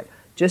the heart.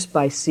 Just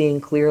by seeing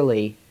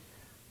clearly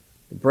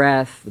the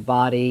breath, the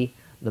body,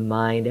 the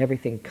mind,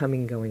 everything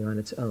coming, going on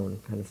its own,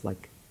 kind of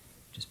like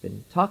just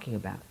been talking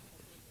about.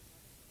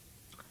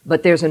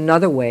 But there's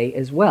another way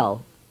as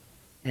well,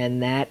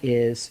 and that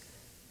is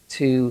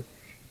to,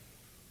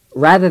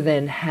 rather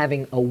than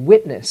having a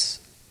witness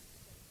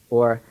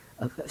or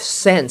a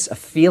sense, a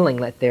feeling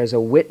that there's a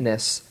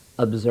witness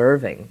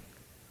observing,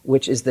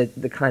 which is the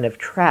kind of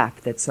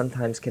trap that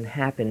sometimes can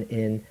happen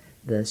in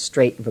the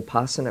straight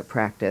Vipassana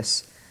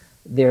practice.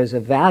 There's a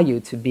value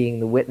to being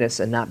the witness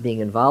and not being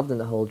involved in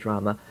the whole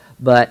drama,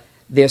 but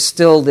there's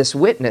still this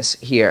witness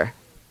here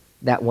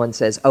that one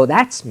says, oh,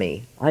 that's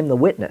me, I'm the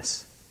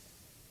witness.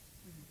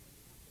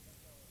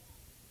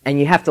 And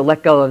you have to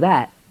let go of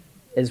that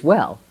as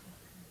well,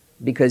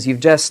 because you've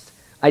just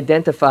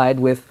identified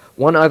with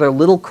one other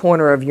little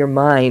corner of your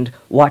mind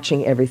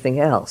watching everything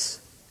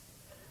else.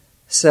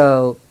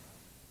 So,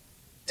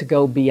 to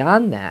go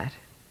beyond that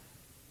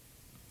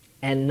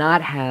and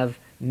not have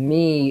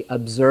me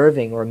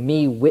observing or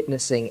me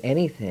witnessing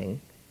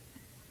anything,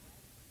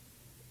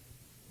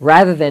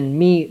 rather than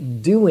me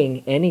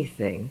doing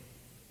anything,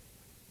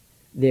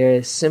 there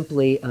is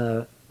simply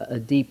a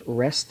deep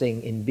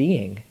resting in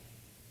being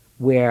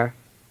where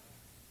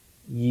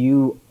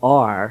you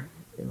are,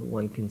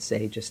 one can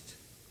say just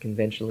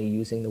conventionally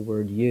using the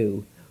word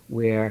you,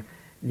 where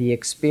the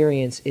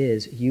experience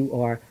is you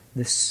are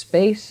the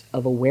space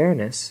of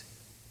awareness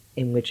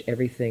in which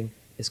everything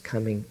is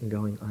coming and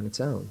going on its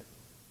own.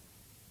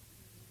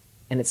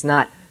 And it's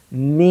not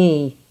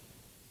me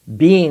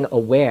being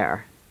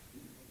aware,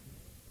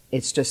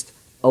 it's just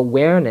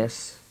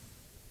awareness,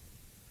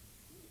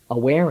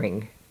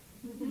 awaring,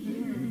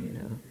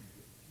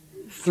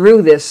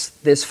 through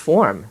this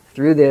form,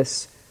 through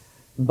this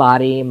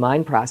body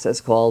mind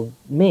process called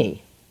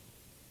me.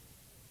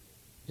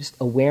 Just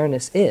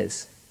awareness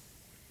is.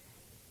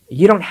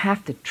 You don't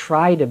have to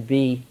try to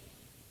be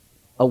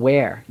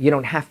aware. You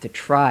don't have to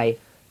try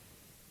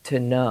to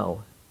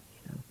know.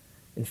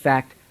 In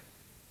fact,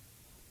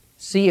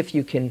 see if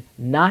you can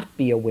not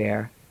be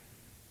aware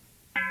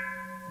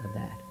of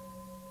that.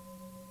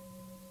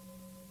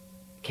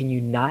 Can you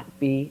not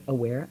be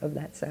aware of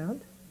that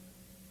sound?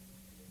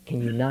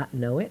 Can you not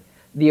know it?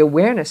 The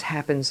awareness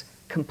happens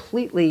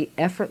completely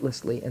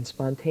effortlessly and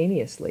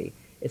spontaneously.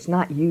 It's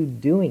not you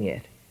doing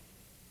it.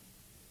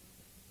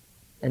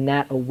 And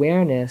that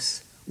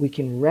awareness, we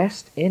can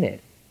rest in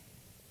it.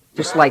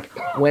 Just like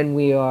when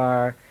we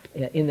are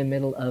in the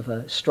middle of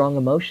a strong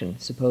emotion.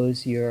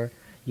 Suppose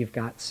you've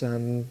got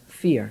some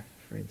fear,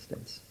 for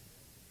instance,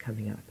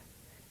 coming up.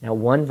 Now,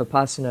 one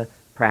Vipassana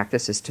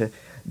practice is to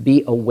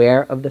be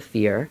aware of the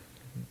fear,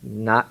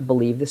 not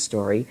believe the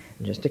story,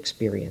 and just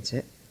experience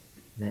it,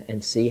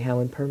 and see how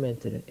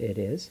impermanent it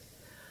is.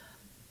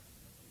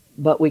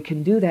 But we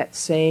can do that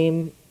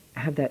same,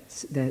 have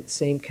that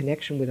same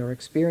connection with our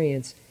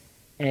experience,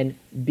 and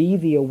be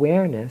the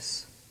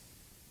awareness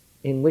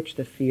in which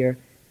the fear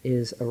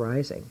is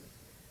arising.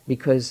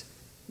 Because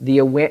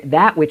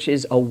that which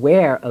is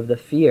aware of the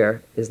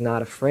fear is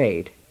not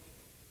afraid.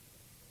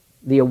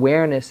 The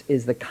awareness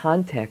is the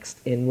context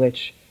in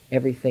which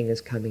everything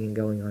is coming and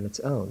going on its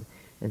own.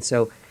 And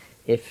so,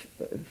 if,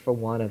 for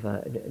want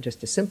of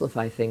just to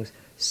simplify things,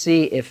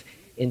 see if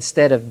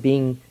instead of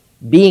being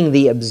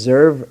the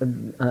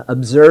observing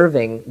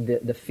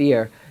the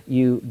fear,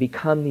 you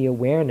become the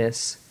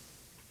awareness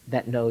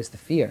that knows the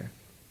fear.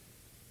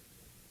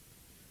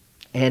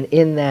 And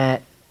in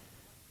that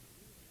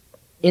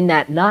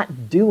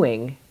not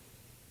doing,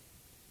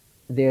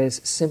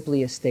 there's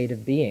simply a state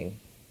of being.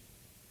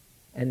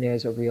 And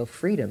there's a real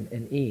freedom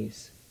and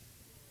ease.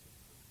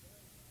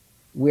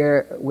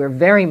 We're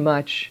very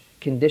much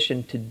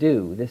conditioned to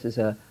do. This is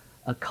a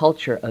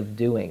culture of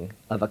doing,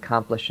 of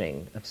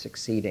accomplishing, of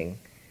succeeding,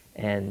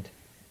 and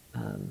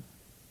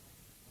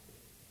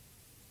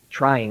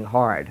trying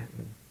hard.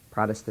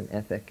 Protestant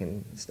ethic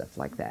and stuff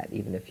like that.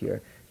 Even if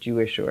you're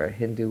Jewish or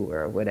Hindu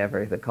or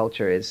whatever, the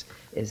culture is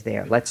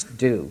there. Let's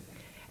do.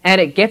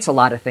 And it gets a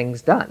lot of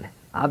things done,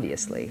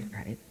 obviously,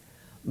 right?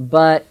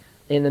 But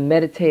in the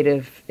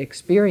meditative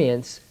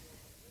experience,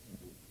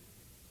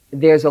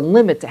 there's a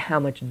limit to how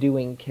much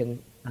doing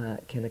can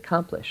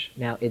accomplish.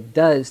 Now, it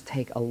does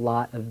take a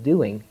lot of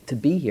doing to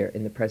be here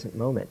in the present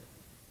moment.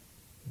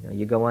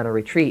 You go on a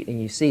retreat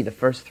and you see the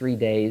first 3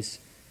 days,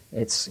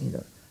 it's,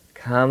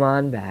 come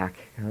on back,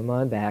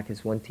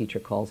 as one teacher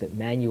calls it,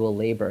 manual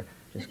labor.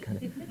 Just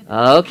kind of,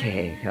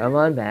 okay, come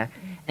on back.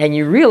 And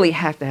you really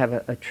have to have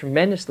a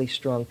tremendously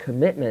strong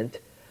commitment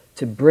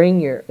to bring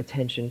your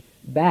attention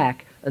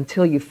back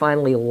until you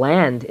finally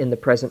land in the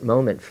present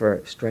moment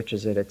for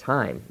stretches at a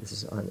time. This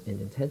is in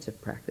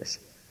intensive practice.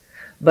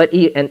 But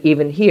and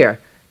even here,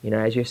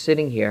 as you're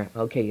sitting here,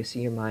 okay, you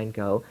see your mind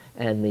go,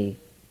 and the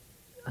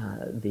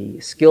The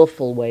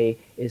skillful way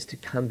is to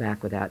come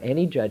back without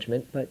any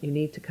judgment, but you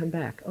need to come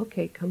back.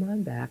 Okay, come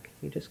on back.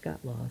 You just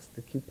got lost.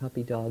 The cute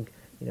puppy dog,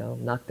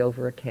 knocked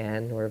over a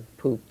can or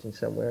pooped in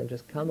somewhere, and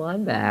just come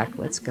on back.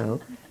 Let's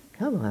go.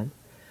 Come on.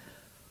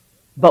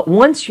 But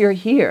once you're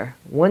here,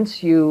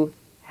 once you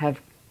have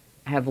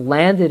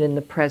landed in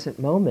the present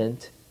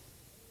moment,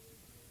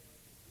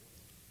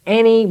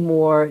 any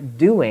more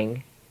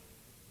doing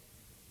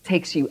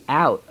takes you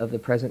out of the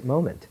present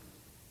moment.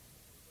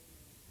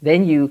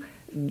 Then you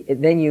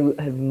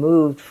have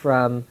moved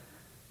from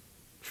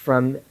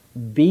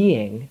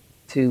being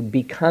to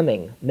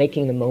becoming,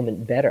 making the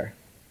moment better.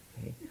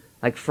 Okay?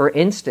 Like, for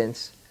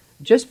instance,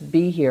 just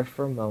be here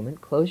for a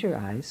moment, close your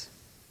eyes,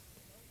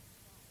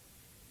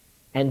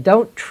 and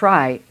don't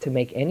try to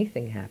make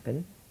anything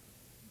happen.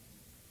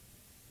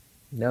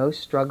 No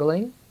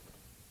struggling.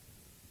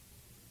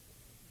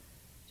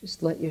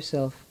 Just let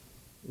yourself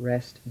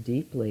rest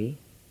deeply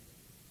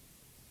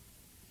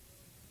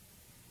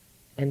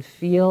and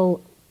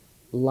feel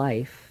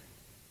life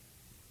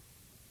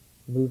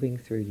moving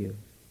through you.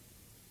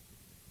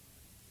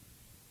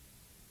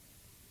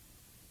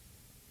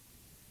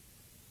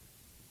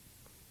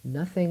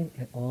 Nothing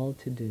at all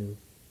to do.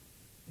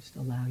 Just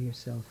allow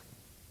yourself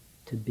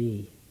to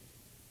be.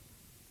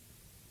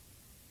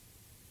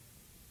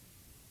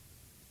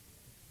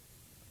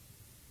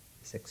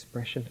 This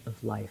expression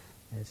of life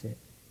as it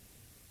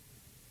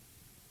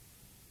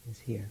is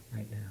here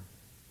right now.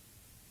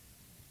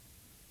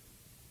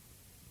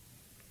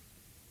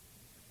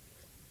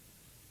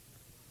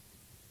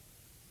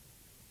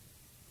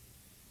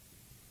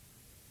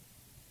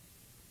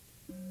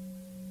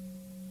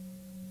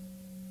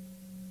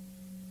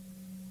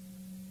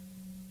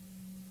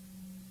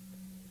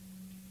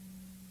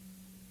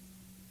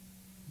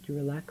 Would you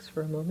relax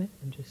for a moment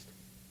and just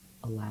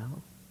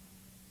allow?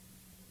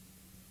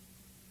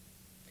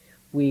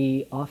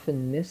 We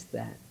often miss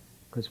that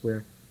because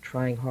we're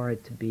trying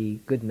hard to be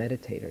good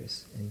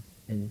meditators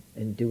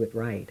and do it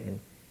right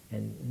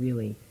and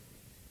really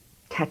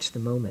catch the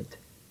moment.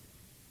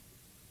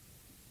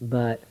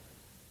 But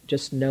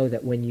just know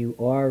that when you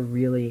are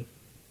really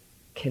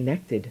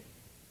connected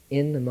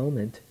in the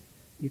moment,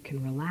 you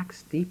can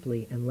relax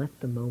deeply and let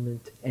the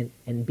moment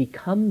and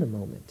become the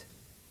moment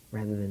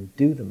rather than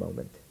do the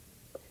moment.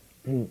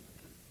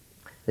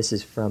 This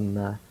is from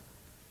a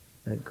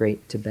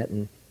great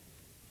Tibetan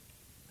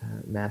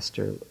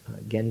master,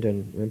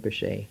 Gendun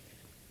Rinpoche.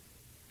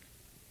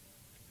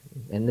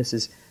 And this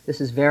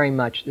is very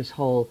much, this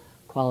whole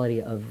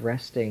quality of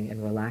resting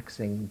and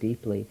relaxing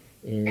deeply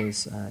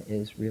is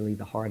really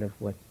the heart of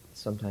what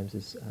sometimes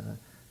is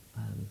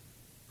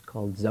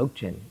called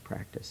Dzogchen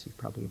practice. You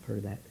probably have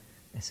heard that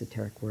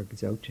esoteric word,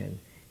 Dzogchen.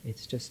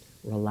 It's just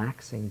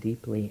relaxing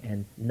deeply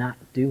and not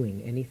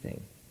doing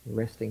anything,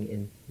 resting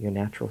in your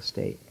natural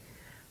state.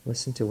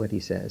 Listen to what he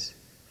says.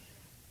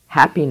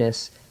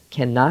 Happiness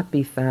cannot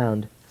be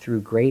found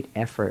through great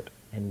effort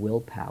and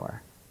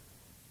willpower,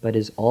 but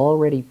is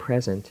already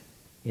present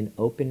in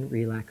open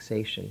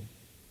relaxation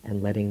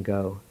and letting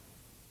go.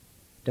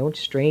 Don't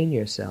strain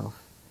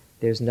yourself.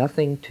 There's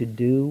nothing to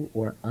do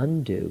or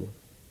undo.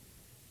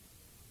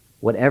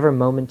 Whatever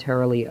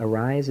momentarily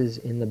arises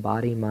in the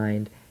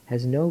body-mind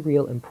has no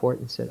real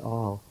importance at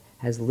all,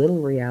 has little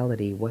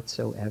reality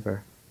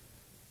whatsoever.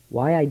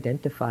 Why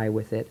identify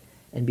with it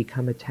and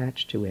become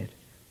attached to it,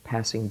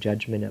 passing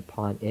judgment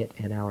upon it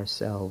and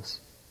ourselves?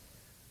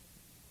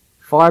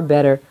 Far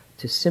better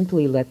to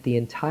simply let the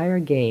entire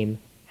game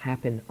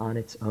happen on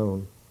its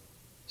own,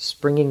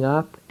 springing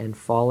up and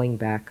falling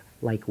back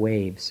like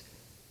waves,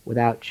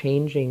 without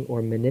changing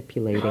or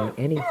manipulating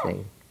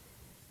anything,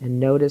 and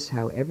notice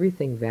how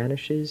everything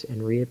vanishes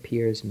and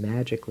reappears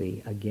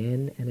magically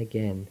again and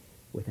again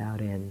without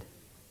end.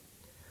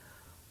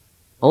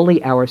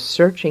 Only our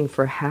searching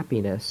for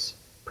happiness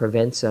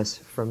prevents us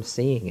from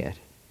seeing it.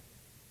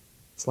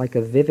 It's like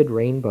a vivid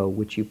rainbow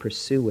which you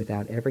pursue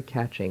without ever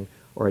catching,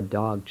 or a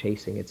dog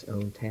chasing its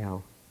own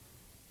tail.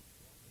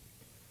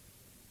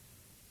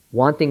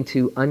 Wanting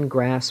to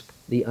ungrasp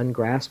the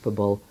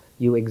ungraspable,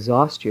 you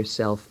exhaust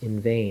yourself in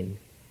vain.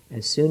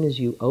 As soon as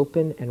you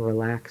open and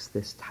relax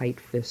this tight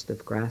fist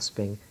of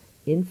grasping,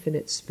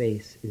 infinite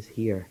space is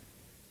here,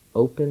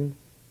 open,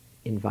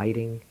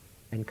 inviting,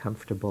 and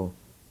comfortable.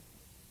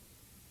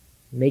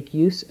 Make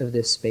use of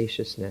this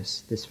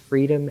spaciousness, this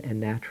freedom and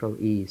natural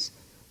ease.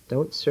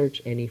 Don't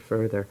search any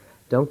further.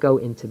 Don't go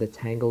into the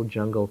tangled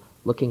jungle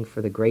looking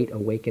for the great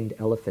awakened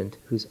elephant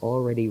who's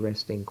already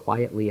resting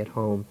quietly at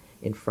home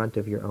in front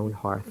of your own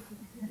hearth.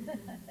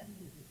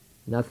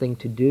 Nothing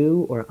to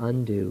do or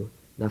undo,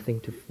 nothing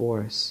to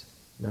force,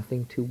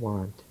 nothing to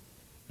want,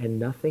 and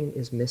nothing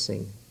is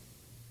missing.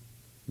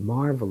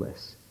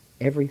 Marvelous.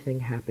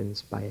 Everything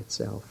happens by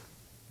itself.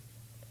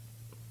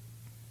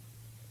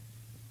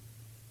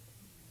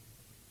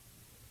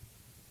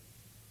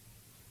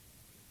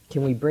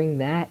 Can we bring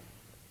that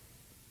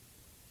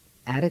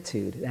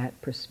attitude, that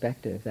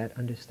perspective, that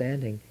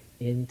understanding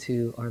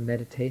into our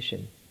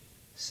meditation?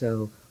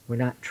 So we're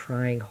not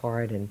trying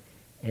hard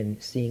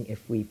and seeing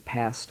if we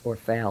passed or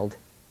failed.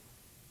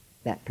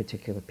 that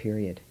particular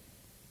period.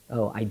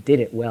 Oh, I did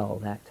it well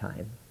that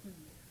time.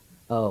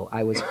 Oh,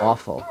 I was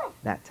awful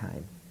that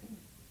time.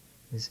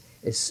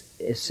 As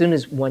soon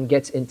as one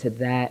gets into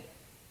that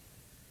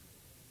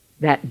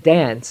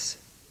dance,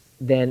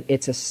 then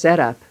it's a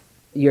setup.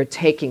 You're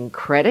taking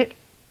credit,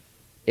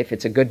 if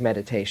it's a good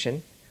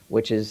meditation,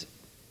 which is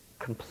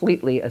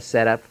completely a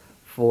setup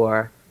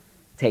for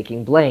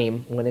taking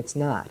blame when it's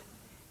not.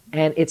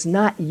 And it's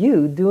not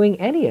you doing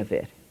any of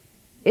it.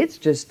 It's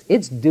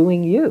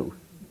doing you.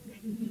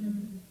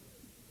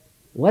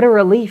 What a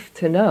relief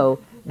to know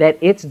that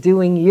it's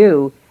doing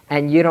you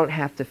and you don't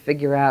have to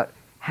figure out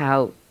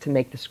how to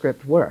make the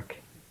script work.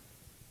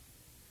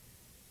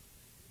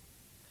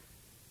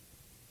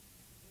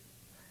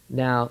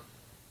 Now,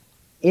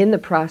 in the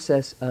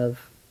process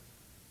of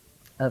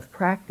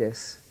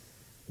practice,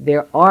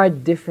 there are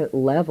different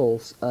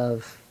levels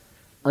of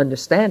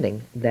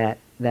understanding that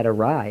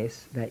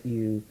arise, that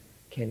you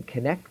can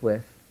connect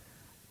with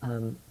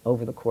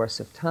over the course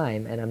of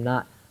time. And I'm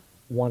not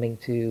wanting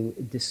to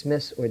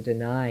dismiss or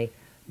deny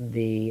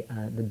the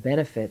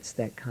benefits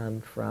that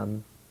come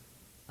from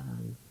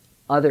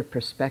other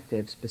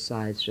perspectives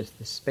besides just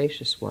the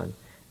spacious one.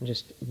 And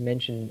just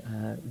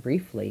mention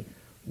briefly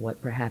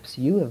what perhaps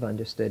you have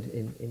understood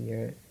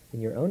in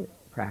your own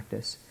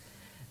practice.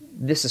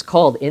 This is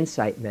called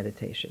insight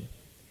meditation,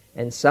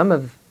 and some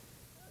of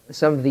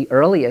the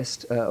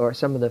earliest or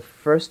some of the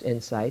first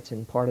insights,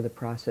 and part of the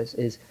process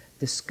is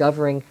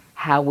discovering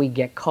how we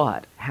get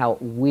caught, how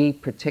we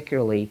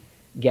particularly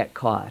get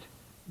caught.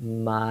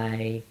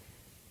 My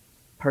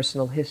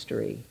personal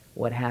history,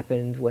 what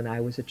happened when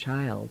I was a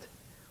child,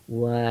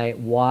 why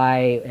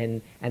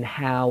and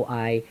how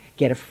I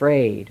get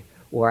afraid,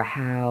 or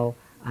how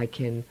I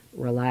can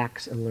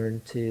relax and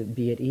learn to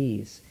be at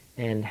ease,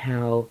 and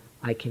how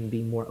I can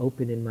be more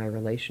open in my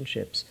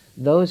relationships.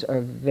 Those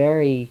are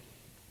very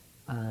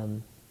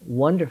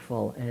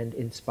wonderful and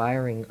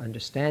inspiring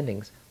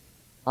understandings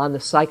on the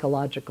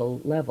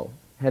psychological level.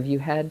 Have you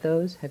had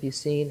those? Have you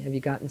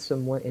gotten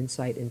some more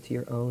insight into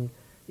your own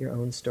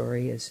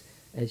story as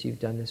you've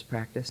done this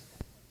practice?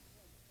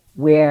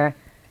 Where,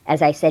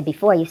 as I said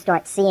before, you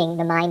start seeing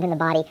the mind and the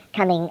body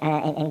coming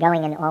and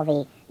going, and all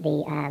the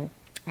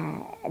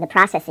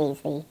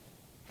processes, the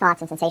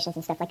thoughts and sensations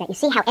and stuff like that. You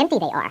see how empty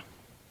they are.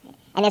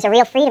 And there's a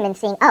real freedom in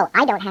seeing, oh,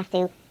 I don't have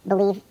to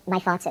believe my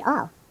thoughts at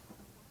all.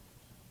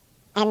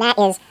 And that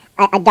is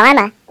a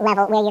Dharma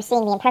level where you're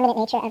seeing the impermanent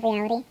nature of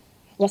reality.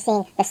 You're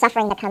seeing the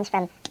suffering that comes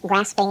from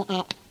grasping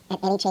at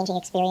any changing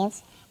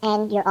experience.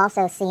 And you're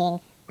also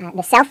seeing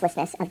the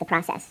selflessness of the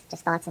process,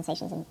 just thoughts,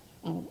 sensations,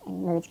 and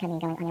moods coming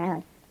and going on your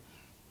own.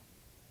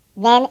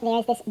 Then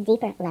there's this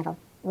deeper level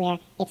where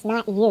it's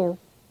not you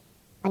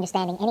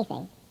understanding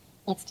anything.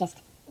 It's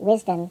just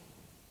wisdom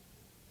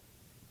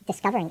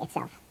discovering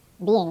itself,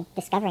 being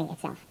discovering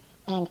itself.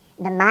 And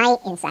the my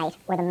insight,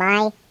 or the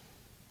my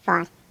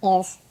thought,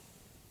 is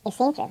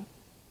seen through,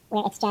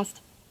 where it's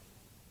just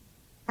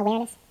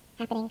awareness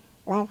happening,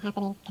 love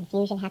happening,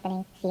 confusion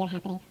happening, fear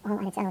happening, all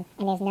on its own.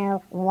 And there's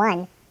no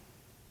one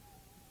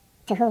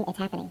to whom it's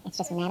happening. It's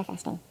just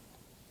manifesting.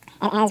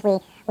 And as we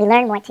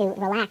learn more to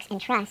relax and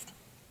trust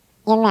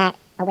in that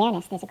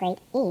awareness, there's a great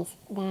ease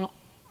that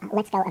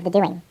lets go of the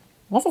doing.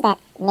 This is that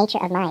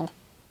nature of mind.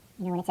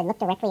 You know, when it said look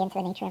directly into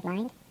the nature of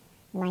mind,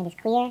 the mind is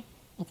clear,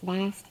 it's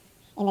vast.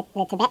 In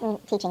the Tibetan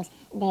teachings,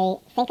 they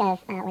think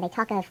of, or they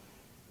talk of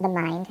the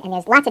mind, and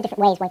there's lots of different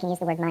ways one can use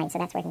the word mind, so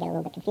that's where it can get a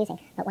little bit confusing.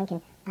 But one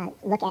can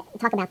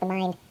talk about the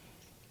mind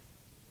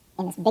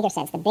in this bigger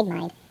sense, the big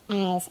mind,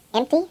 as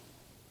empty,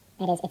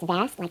 that is, it's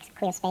vast, like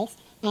clear space,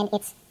 and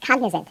it's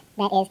cognizant,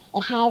 that is,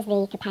 it has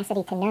the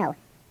capacity to know.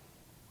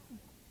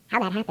 How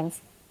that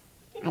happens,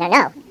 I don't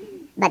know,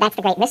 but that's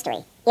the great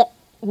mystery. It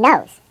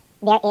knows.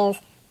 There is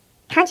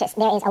conscious,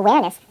 there is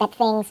awareness that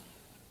things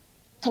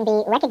can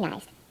be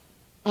recognized.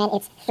 And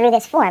it's through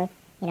this form,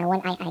 you know,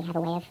 when I have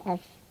a way of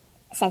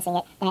sensing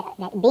it,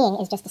 that being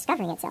is just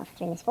discovering itself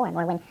through this form.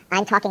 Or when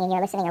I'm talking and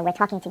you're listening, or we're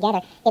talking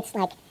together, it's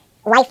like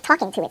life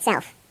talking to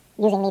itself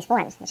using these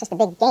forms. It's just a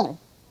big game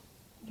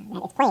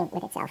that it's playing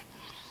with itself.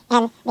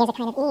 And there's a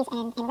kind of ease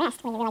and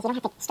rest when you realize you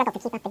don't have to struggle to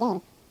keep up the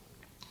game.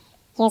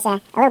 Here's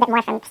a little bit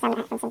more from some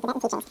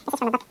Tibetan teachings. This is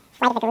from the book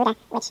Flight of the Garuda,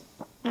 which is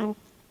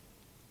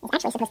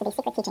actually supposed to be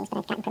secret teachings, but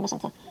I've gotten permission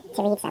to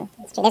read some.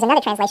 It's true. There's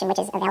another translation which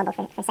is available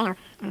for sale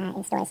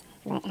in stores,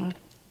 but I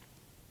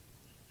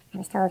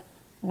was told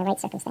in the right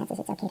circumstances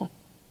it's okay to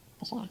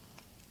share.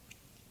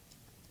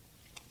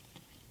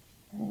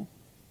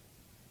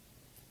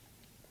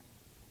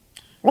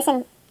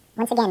 Listen,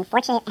 once again,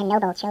 fortunate and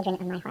noble children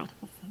of my heart.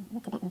 This is a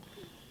Tibetan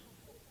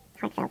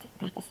heartfelt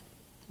practice.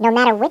 No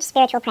matter which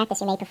spiritual practice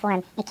you may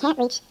perform, it can't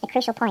reach the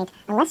crucial point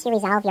unless you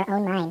resolve your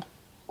own mind.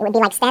 It would be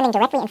like standing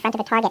directly in front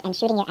of a target and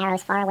shooting your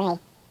arrows far away. It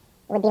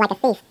would be like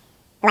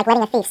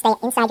letting a thief stay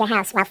inside your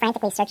house while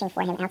frantically searching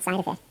for him outside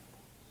of it.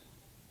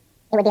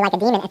 It would be like a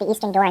demon at the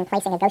eastern door and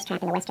placing a ghost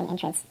trap in the western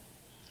entrance.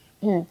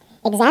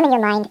 Examine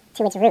your mind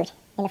to its root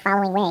in the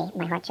following way,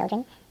 my heart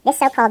children. This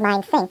so-called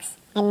mind thinks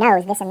and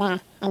knows this and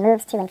that and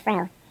moves to and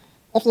fro.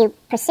 If you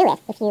pursue it,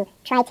 if you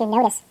try to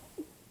notice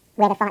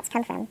where the thoughts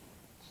come from.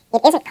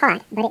 It isn't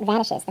caught, but it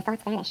vanishes. The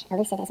thoughts vanish,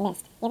 elusive as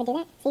mist. You ever do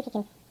that? See if you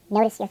can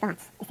notice your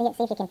thoughts. See if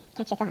you can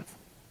catch your thoughts.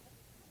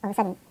 All of a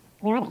sudden,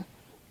 where are they?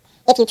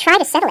 If you try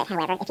to settle it,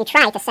 however, if you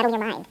try to settle your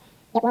mind,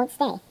 it won't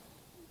stay.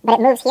 But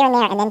it moves here and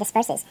there and then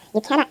disperses.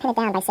 You cannot pin it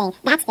down by saying,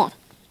 that's it.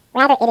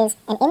 Rather, it is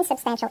an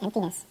insubstantial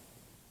emptiness.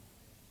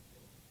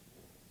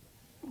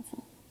 Let's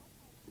see.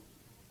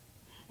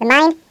 The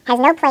mind has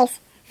no place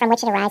from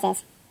which it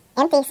arises.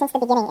 Empty since the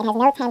beginning, it has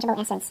no tangible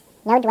essence,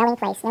 no dwelling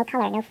place, no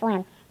color, no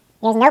form.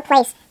 There is no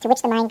place to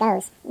which the mind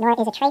goes, nor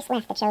is a trace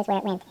left that shows where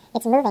it went.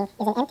 Its moving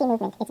is an empty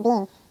movement. Its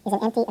being is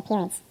an empty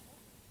appearance.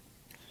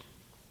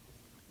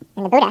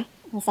 And the Buddha,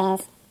 he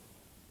says,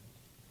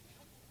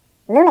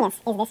 luminous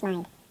is this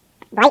mind,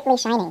 brightly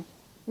shining,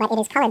 but it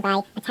is colored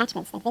by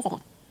attachments that visit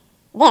it.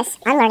 This,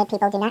 unlearned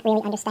people do not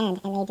really understand,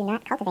 and they do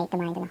not cultivate the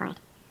mind and the heart.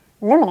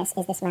 Luminous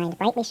is this mind,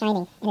 brightly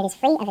shining, and it is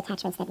free of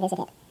attachments that visit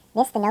it.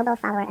 This the noble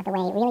follower of the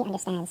way really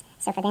understands,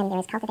 so for them there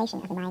is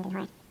cultivation of the mind and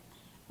heart.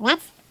 And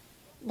that's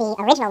the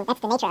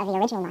nature of the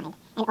original mind.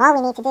 And all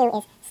we need to do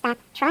is stop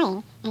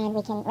trying, and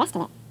we can rest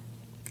in it.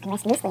 And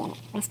rest loosely in it,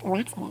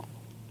 relax in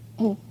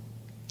it.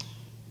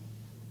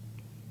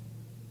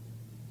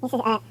 This is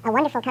a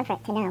wonderful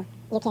comfort to know.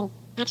 You can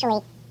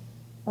actually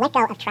let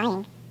go of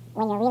trying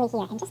when you're really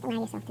here and just allow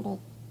yourself to be.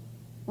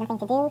 Nothing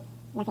to do,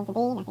 nothing to be,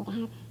 nothing to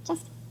have.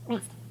 Just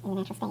rest in the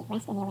natural state.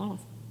 Rest in the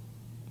awareness.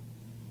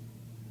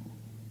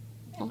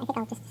 Okay, I think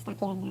I'll just stop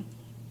here and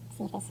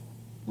see if there's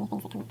any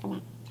things that come up from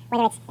that.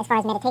 Whether it's as far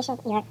as meditation,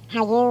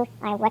 how you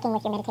are working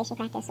with your meditation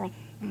practice, or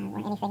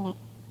anything that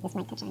this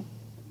might touch on.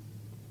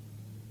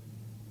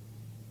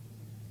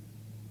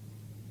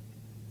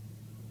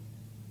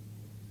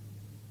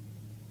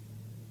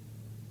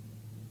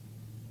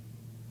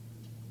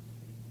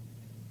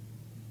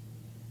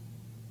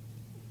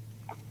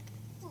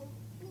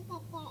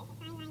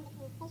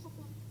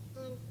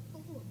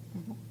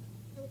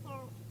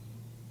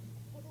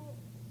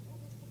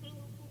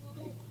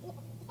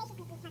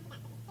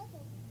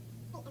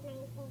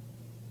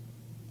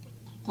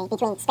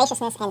 Between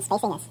spaciousness and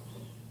spaciness.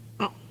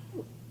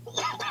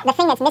 The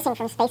thing that's missing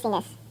from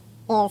spaciness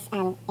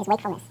is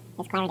wakefulness,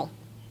 is clarity.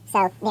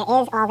 So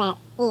there is all that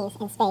ease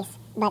in space,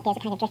 but there's a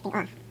kind of drifting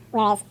off.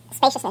 Whereas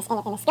spaciousness, in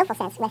a skillful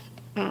sense, with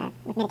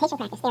meditation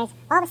practice, there's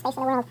all the space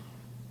in the world,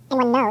 and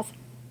one knows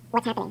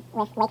what's happening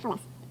with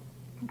wakefulness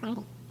and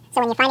clarity. So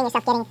when you're finding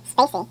yourself getting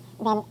spacey,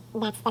 then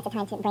that's a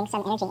time to bring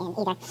some energy in,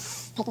 either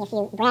taking a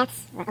few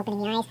breaths, or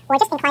opening your eyes, or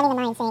just inclining the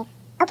mind, saying,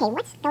 okay,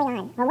 what's going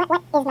on? Or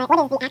what is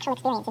the actual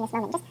experience in this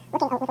moment? Just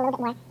looking with a little bit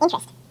more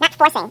interest. Not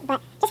forcing,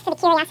 but just for the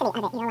curiosity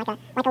of it,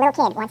 like a little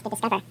kid wants to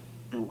discover.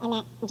 And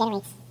that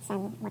generates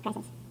some more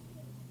presence.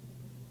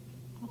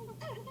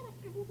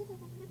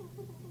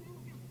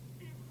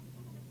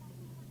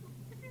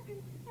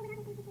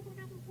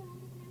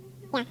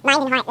 Yeah,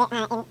 mind and heart,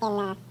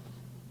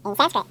 in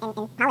Sanskrit,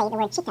 in Pali, the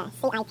word chitta,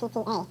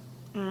 C-I-T-T-A,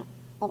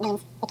 it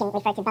means, it can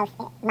refer to both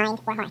mind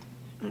or heart.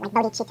 Like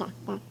bodhicitta,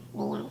 the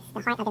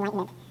heart of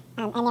enlightenment.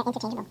 And they're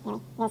interchangeable, really.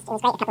 It was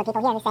great. A couple of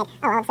people here who said,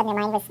 all of a sudden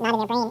their mind was not in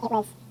their brain, it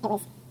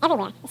was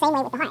everywhere. The same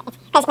way with the heart.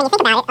 Because when you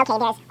think about it, okay,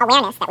 there's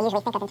awareness that we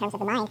usually think of in terms of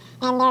the mind,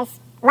 and there's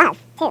love,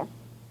 too.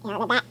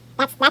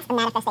 That's a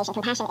manifestation.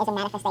 Compassion is a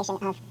manifestation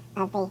of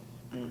the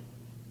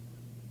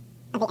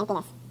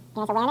emptiness.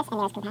 There's awareness and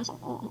there's compassion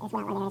as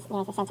well, and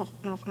there's a sense of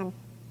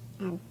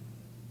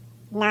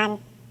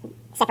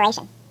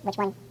non-separation, which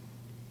one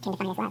can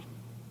define as love.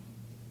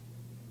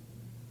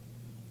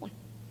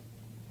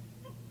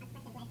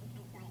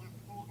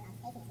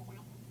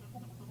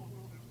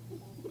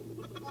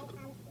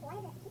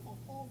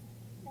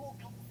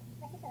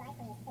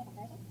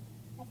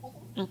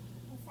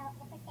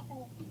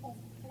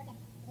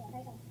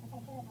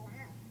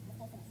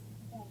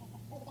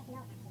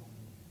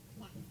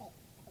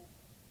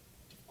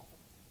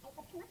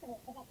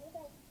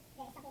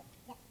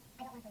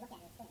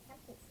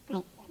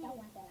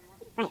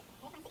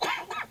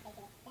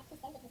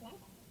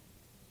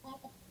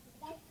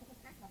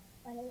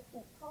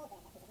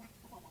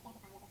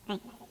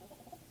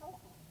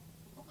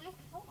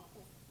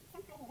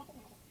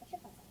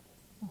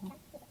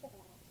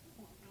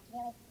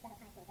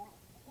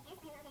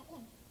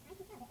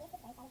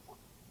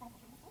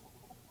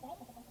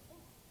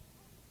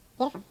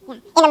 Beautiful, yeah. In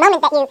the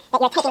moment that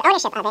you're taking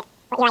ownership of it,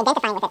 what you're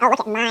identifying with it, oh, look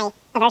at my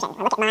aversion,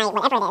 or look at my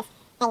whatever it is,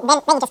 and then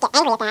you just get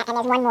angry at that, and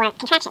there's one more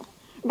contraction.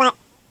 But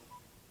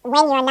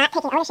when you're not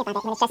taking ownership of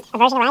it, when it's just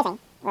aversion arising,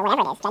 or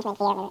whatever it is, judgment,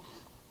 fear,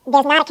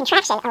 there's not a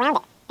contraction around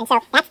it. And so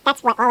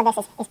that's what all of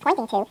this is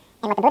pointing to, and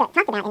what the Buddha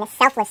talked about in this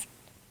selfless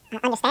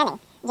understanding,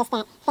 just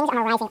that things are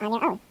arising on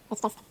their own.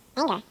 It's just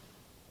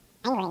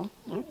angering,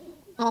 and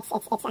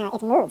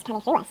it's moods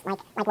coming through us, like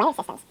weather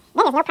systems.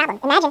 Then there's no problem.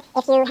 Imagine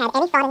if you had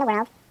any thought in the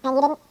world, and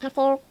you didn't have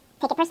to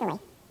take it personally.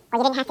 Or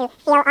you didn't have to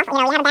feel awful.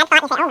 You have a bad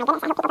thought and you say, oh my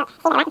goodness, I hope people don't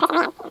see the rotten person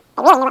I am.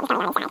 But really knew what was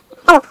going on inside.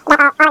 And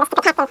all this to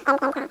protect and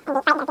be frightened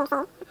of being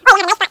seen. Or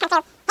you have a nice thought come through, hey, check me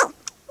out,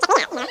 It's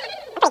pretty cool.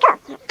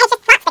 It's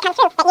just thoughts that come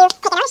through that you've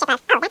taken ownership of.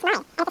 Oh, that's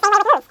mine. And it's the same way with moods. And watching. They're all just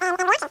coming around.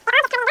 And how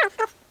do you feel to realize that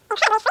you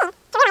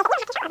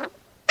have control of them?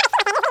 That's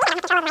what I'm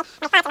control of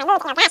my thoughts and my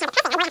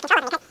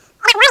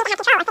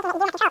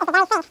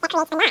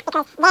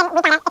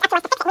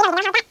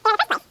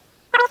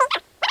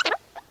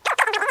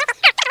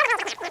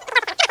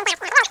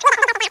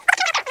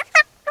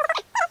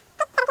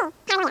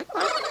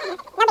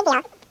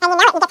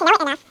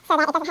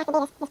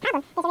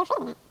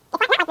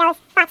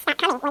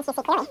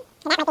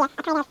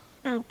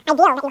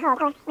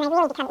behold, or when I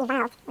really become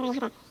evolved, when I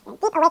have a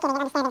deep awakening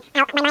and understanding,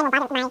 my mind will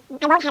bother, I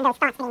won't have those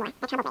thoughts anymore.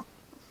 That's probably.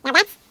 Now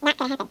that's not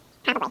going to happen,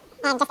 probably.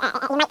 And just,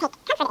 you might take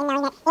comfort in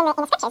knowing that in the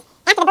scriptures,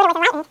 after the Buddha was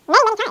enlightened,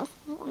 many, many times,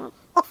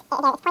 it's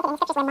pointed in the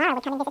scriptures where Mara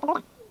would come and visit the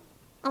Buddha.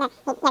 And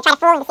he'd try to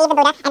fool and deceive the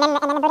Buddha, and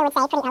then the Buddha would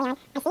say pretty early on,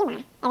 I see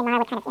Mara. And Mara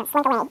would kind of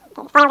slink away,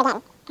 foil again,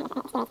 kind of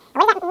experience.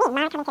 Now, what does that mean,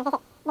 Mara coming to visit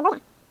the Buddha?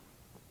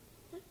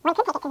 One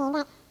could take it to mean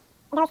that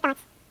those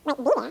thoughts might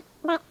be there,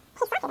 but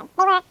he saw them.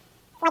 They were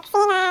like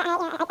seeing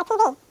a TV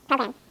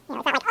program.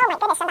 It's not like, oh my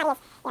goodness, somebody is,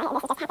 this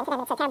has just happened to them,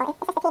 it's so terrible.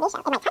 It's just a TV show.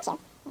 It might touch you,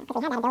 because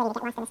we have that ability to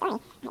get lost in the story,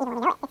 even when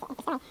we know it, it's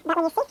a story. But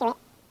when you see through it,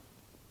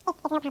 it's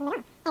no problem at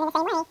all. And in the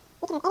same way,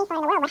 you can have any thought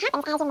in the world. What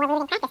happens as you're more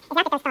rooted in practice is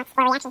not that those thoughts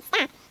or reactions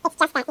stop, it's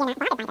just that you're not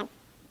bothered by them.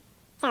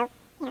 So,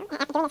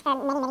 after doing this for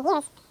many, many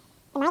years,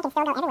 the mind can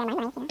still go everywhere. My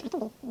mind, I can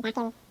be back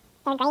in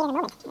third grade in a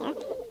moment,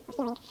 or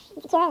feeling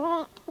insecure,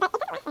 but it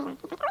doesn't last very long.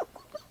 It's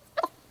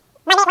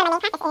like, my main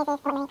practice is,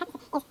 what form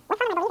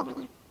am I believing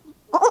right now?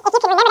 If you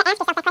can remember to ask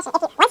yourself that question,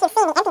 once you've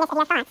seen the emptiness of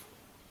your thoughts,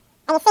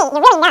 and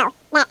you really know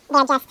that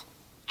they're just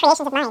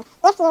creations of mind,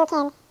 if you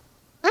can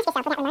ask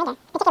yourself with that reminder,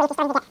 particularly if you're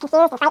starting to get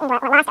confused and frightened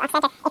or lost or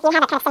upset, if you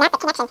have a kind of synaptic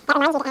connection that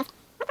reminds you to ask,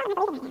 what thought am I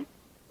believing right now?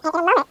 And in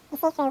a moment, you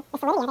see through the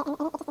solidity of it, and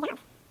it just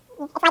dissolves.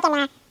 It's like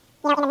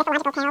in the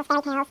mythological tales,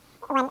 fairy tales,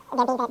 when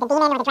there'd be the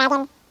demon or the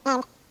dragon, and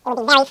it would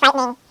be very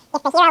frightening.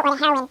 If the hero or the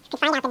heroine could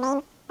find out the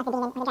name of the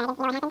demon or the dragon, you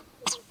know what happened?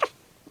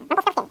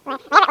 Uncle Clifton, or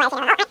whatever it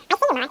was, I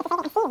see you, Mara, it's the same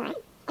thing, I see you, Mara.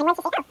 And once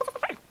you say, oh, this is the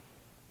thought,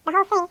 the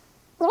whole thing,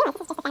 you realize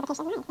this is just a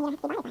fabrication of mind, and you don't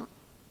have to be bothered by it.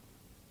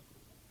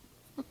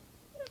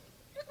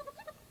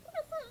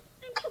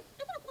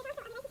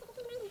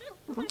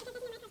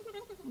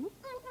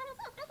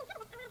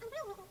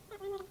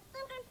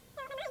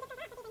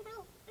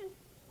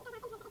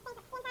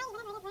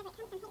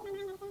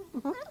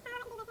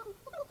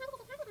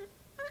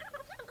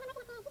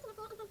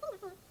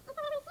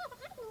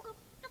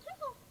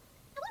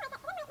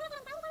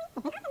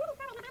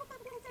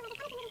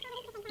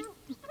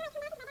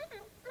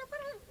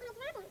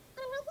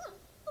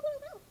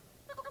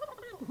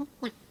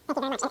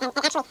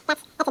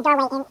 That's a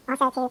doorway in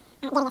also to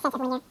getting a sense of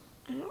when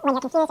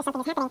you're confused or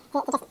something is happening, to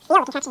just feel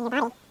the contraction in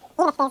your body.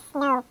 Even if there's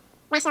no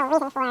rational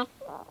reason for anything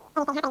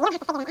happening, you don't have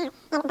to figure that out.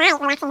 And by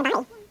relaxing the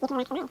body, you can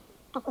relax the mind.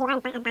 Because you are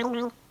a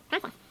body-mind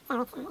process. So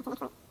it's an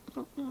excellent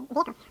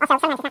vehicle. Also,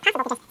 sometimes it's not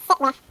possible to just sit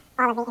with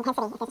all of the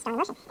intensity if there's a strong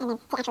emotion, and then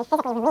to actually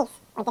physically release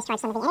or discharge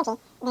some of the energy,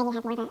 then you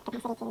have more of a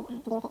capacity to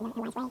deal with it in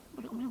a wise way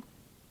in the mind.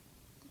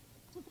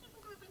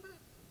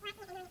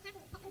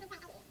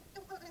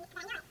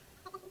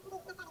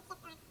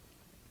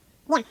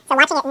 Yeah, so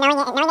watching it, knowing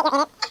that you're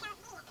in it.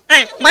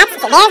 There's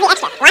the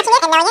extra. Watching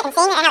it and knowing it and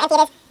seeing how empty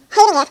it is,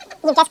 hating it,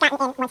 you've just gotten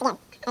in once again.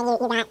 And you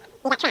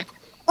got trapped.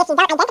 If you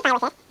don't identify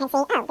with it and see,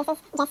 oh, this is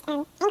just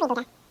angry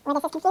Buddha, or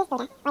this is confused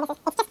Buddha, or this is,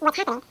 it's just what's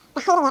happening,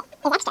 the hating it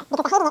is extra. Because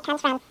the hating it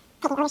comes from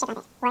taking ownership of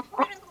it, or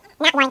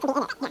not wanting to be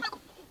in it.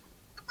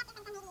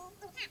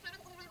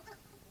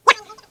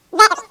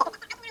 Yeah.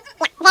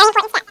 Very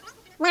important step.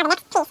 Now the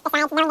next piece,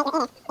 besides knowing that you're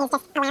in it, is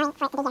just allowing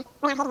for it to be there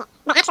without hating it.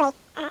 But actually,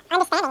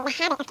 understanding the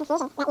habit of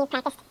confusion that you've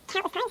practiced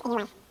countless times in your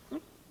life.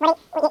 You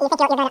think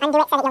you're going to undo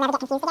it so that you'll never get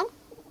confused again?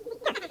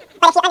 No.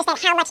 But if you understand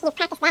how much you've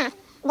practiced that,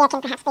 there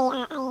can perhaps be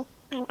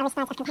a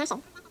response of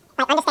compassion.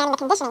 By understanding the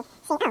conditioning,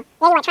 seeing, oh,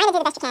 there you are trying to do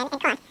the best you can, and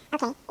caught.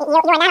 Okay, you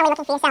are not only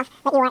looking for yourself,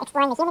 but you are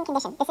exploring the human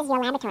condition. This is your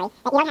laboratory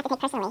that you don't have to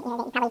take personally.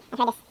 You probably have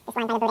heard this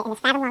line by the Buddha, in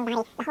this fathom-long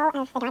body, the whole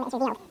of the Dharma is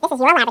revealed. This is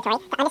your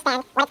laboratory to understand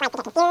what it's like to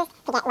get confused,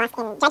 to get lost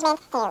in judgment,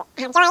 to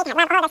have joy, to have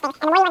love, all those things.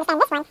 And the more you understand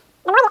this one,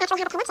 the more you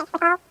actually have a connection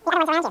with all the other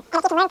ones around you. And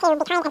if you can learn to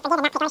be kind and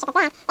forgive and not take ownership of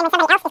that, and when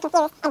somebody else is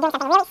confused and doing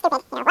something really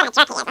stupid, what a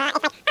jerk he is,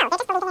 it's like, oh, they're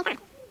just believing in God.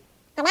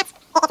 And it's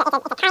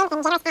a kind and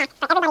generous act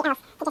for everybody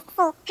else to just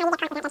see how you get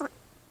caught in that judgment.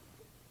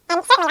 And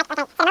certainly, like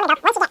I said a moment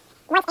ago,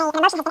 once an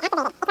emotion has been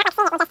activated, it's not like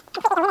seeing it will just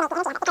completely eliminate the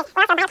energy of it, because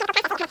we're also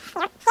biochemical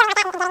processes, feeling like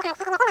that and conveying that,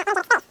 and you're in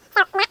that space.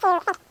 So not to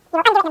think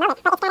you'll undo it in a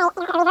moment, but it's got a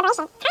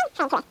reverberation time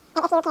frame to it.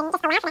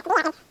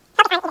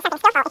 And if you can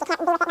just allow for that to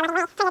do that, and focus on the second skillful, if you can't do with it in a right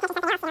way, turn your attention something else, or for a walk, or I sometimes do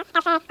push-ups,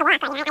 just if I'm really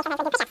angry, just to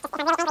at least become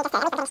strong in the process, right? And just kind of turn your attention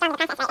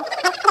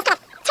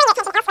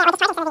elsewhere, or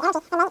distract yourself with the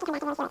energy, and then you can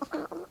come back and really feel it if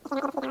you're not able to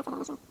be balanced with it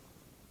initially.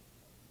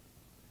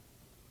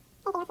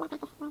 Anything else about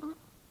practice?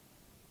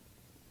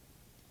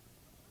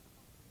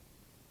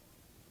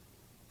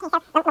 Okay,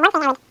 so the one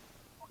thing I would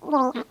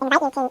really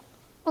invite you to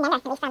remember,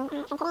 at least from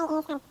today,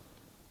 is that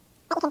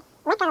you can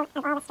let go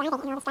of all the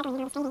striving and all the struggling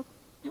and all the straining.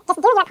 Just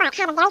do your part,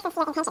 have a very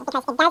sincere intention,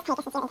 because it does take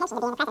a sincere intention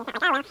to be in the present.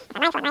 It's not like, oh,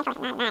 well, I'm mindful,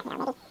 not,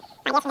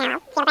 maybe 5 years from now,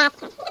 feel bad.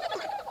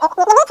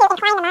 You need to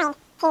incline the mind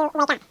to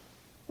wake up.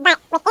 But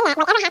within that,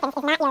 whatever happens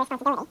is not your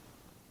responsibility.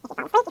 If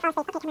you fall asleep,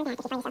 okay, come on back.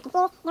 If you find yourself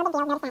confused, no big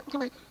deal, notice that, and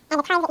come back. And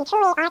the times that you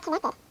truly are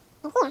connected,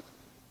 and here,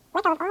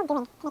 let go of all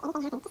doing to make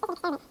anything happen. Just as an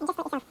experiment, and just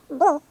let yourself be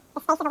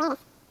the space of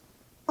awareness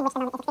in which the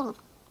moment is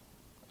experienced.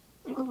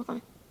 I'll end with my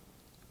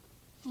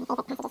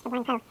favorite passages from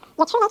Warren Crow.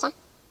 Your true nature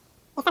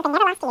is something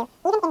never lost to you,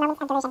 even in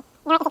moments of delusion,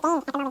 nor is it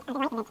gained at the moment of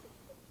enlightenment. It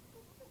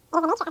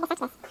is the nature of the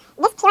suchness.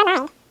 This pure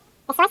mind,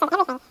 the source of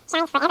everything,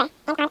 shines forever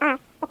and on all,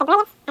 with the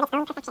brilliance of its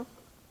own perfection.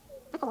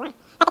 That's who you are.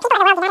 But the people in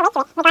the world do not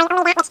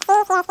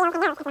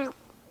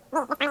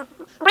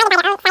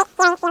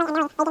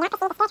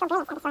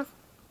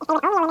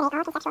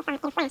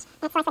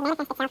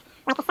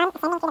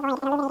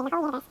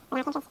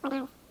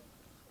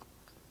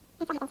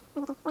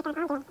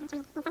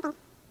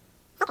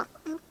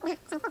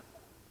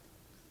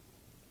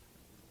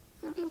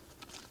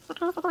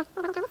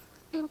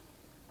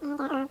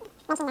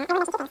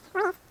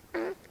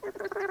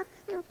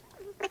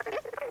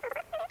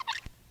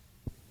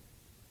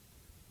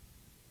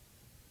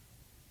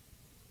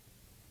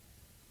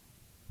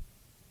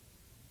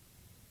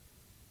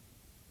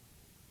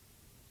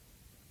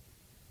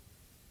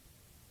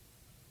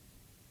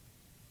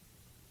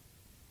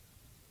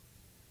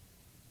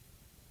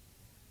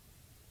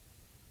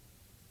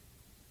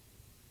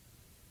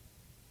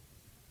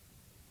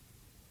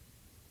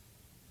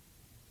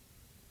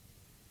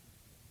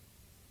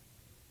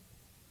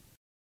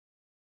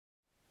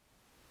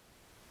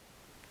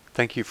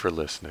Thank you for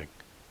listening.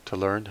 To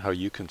learn how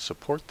you can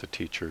support the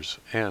teachers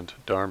and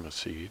Dharma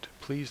Seed,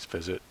 please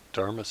visit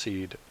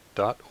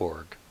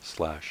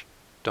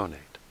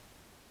dharmaseed.org/donate.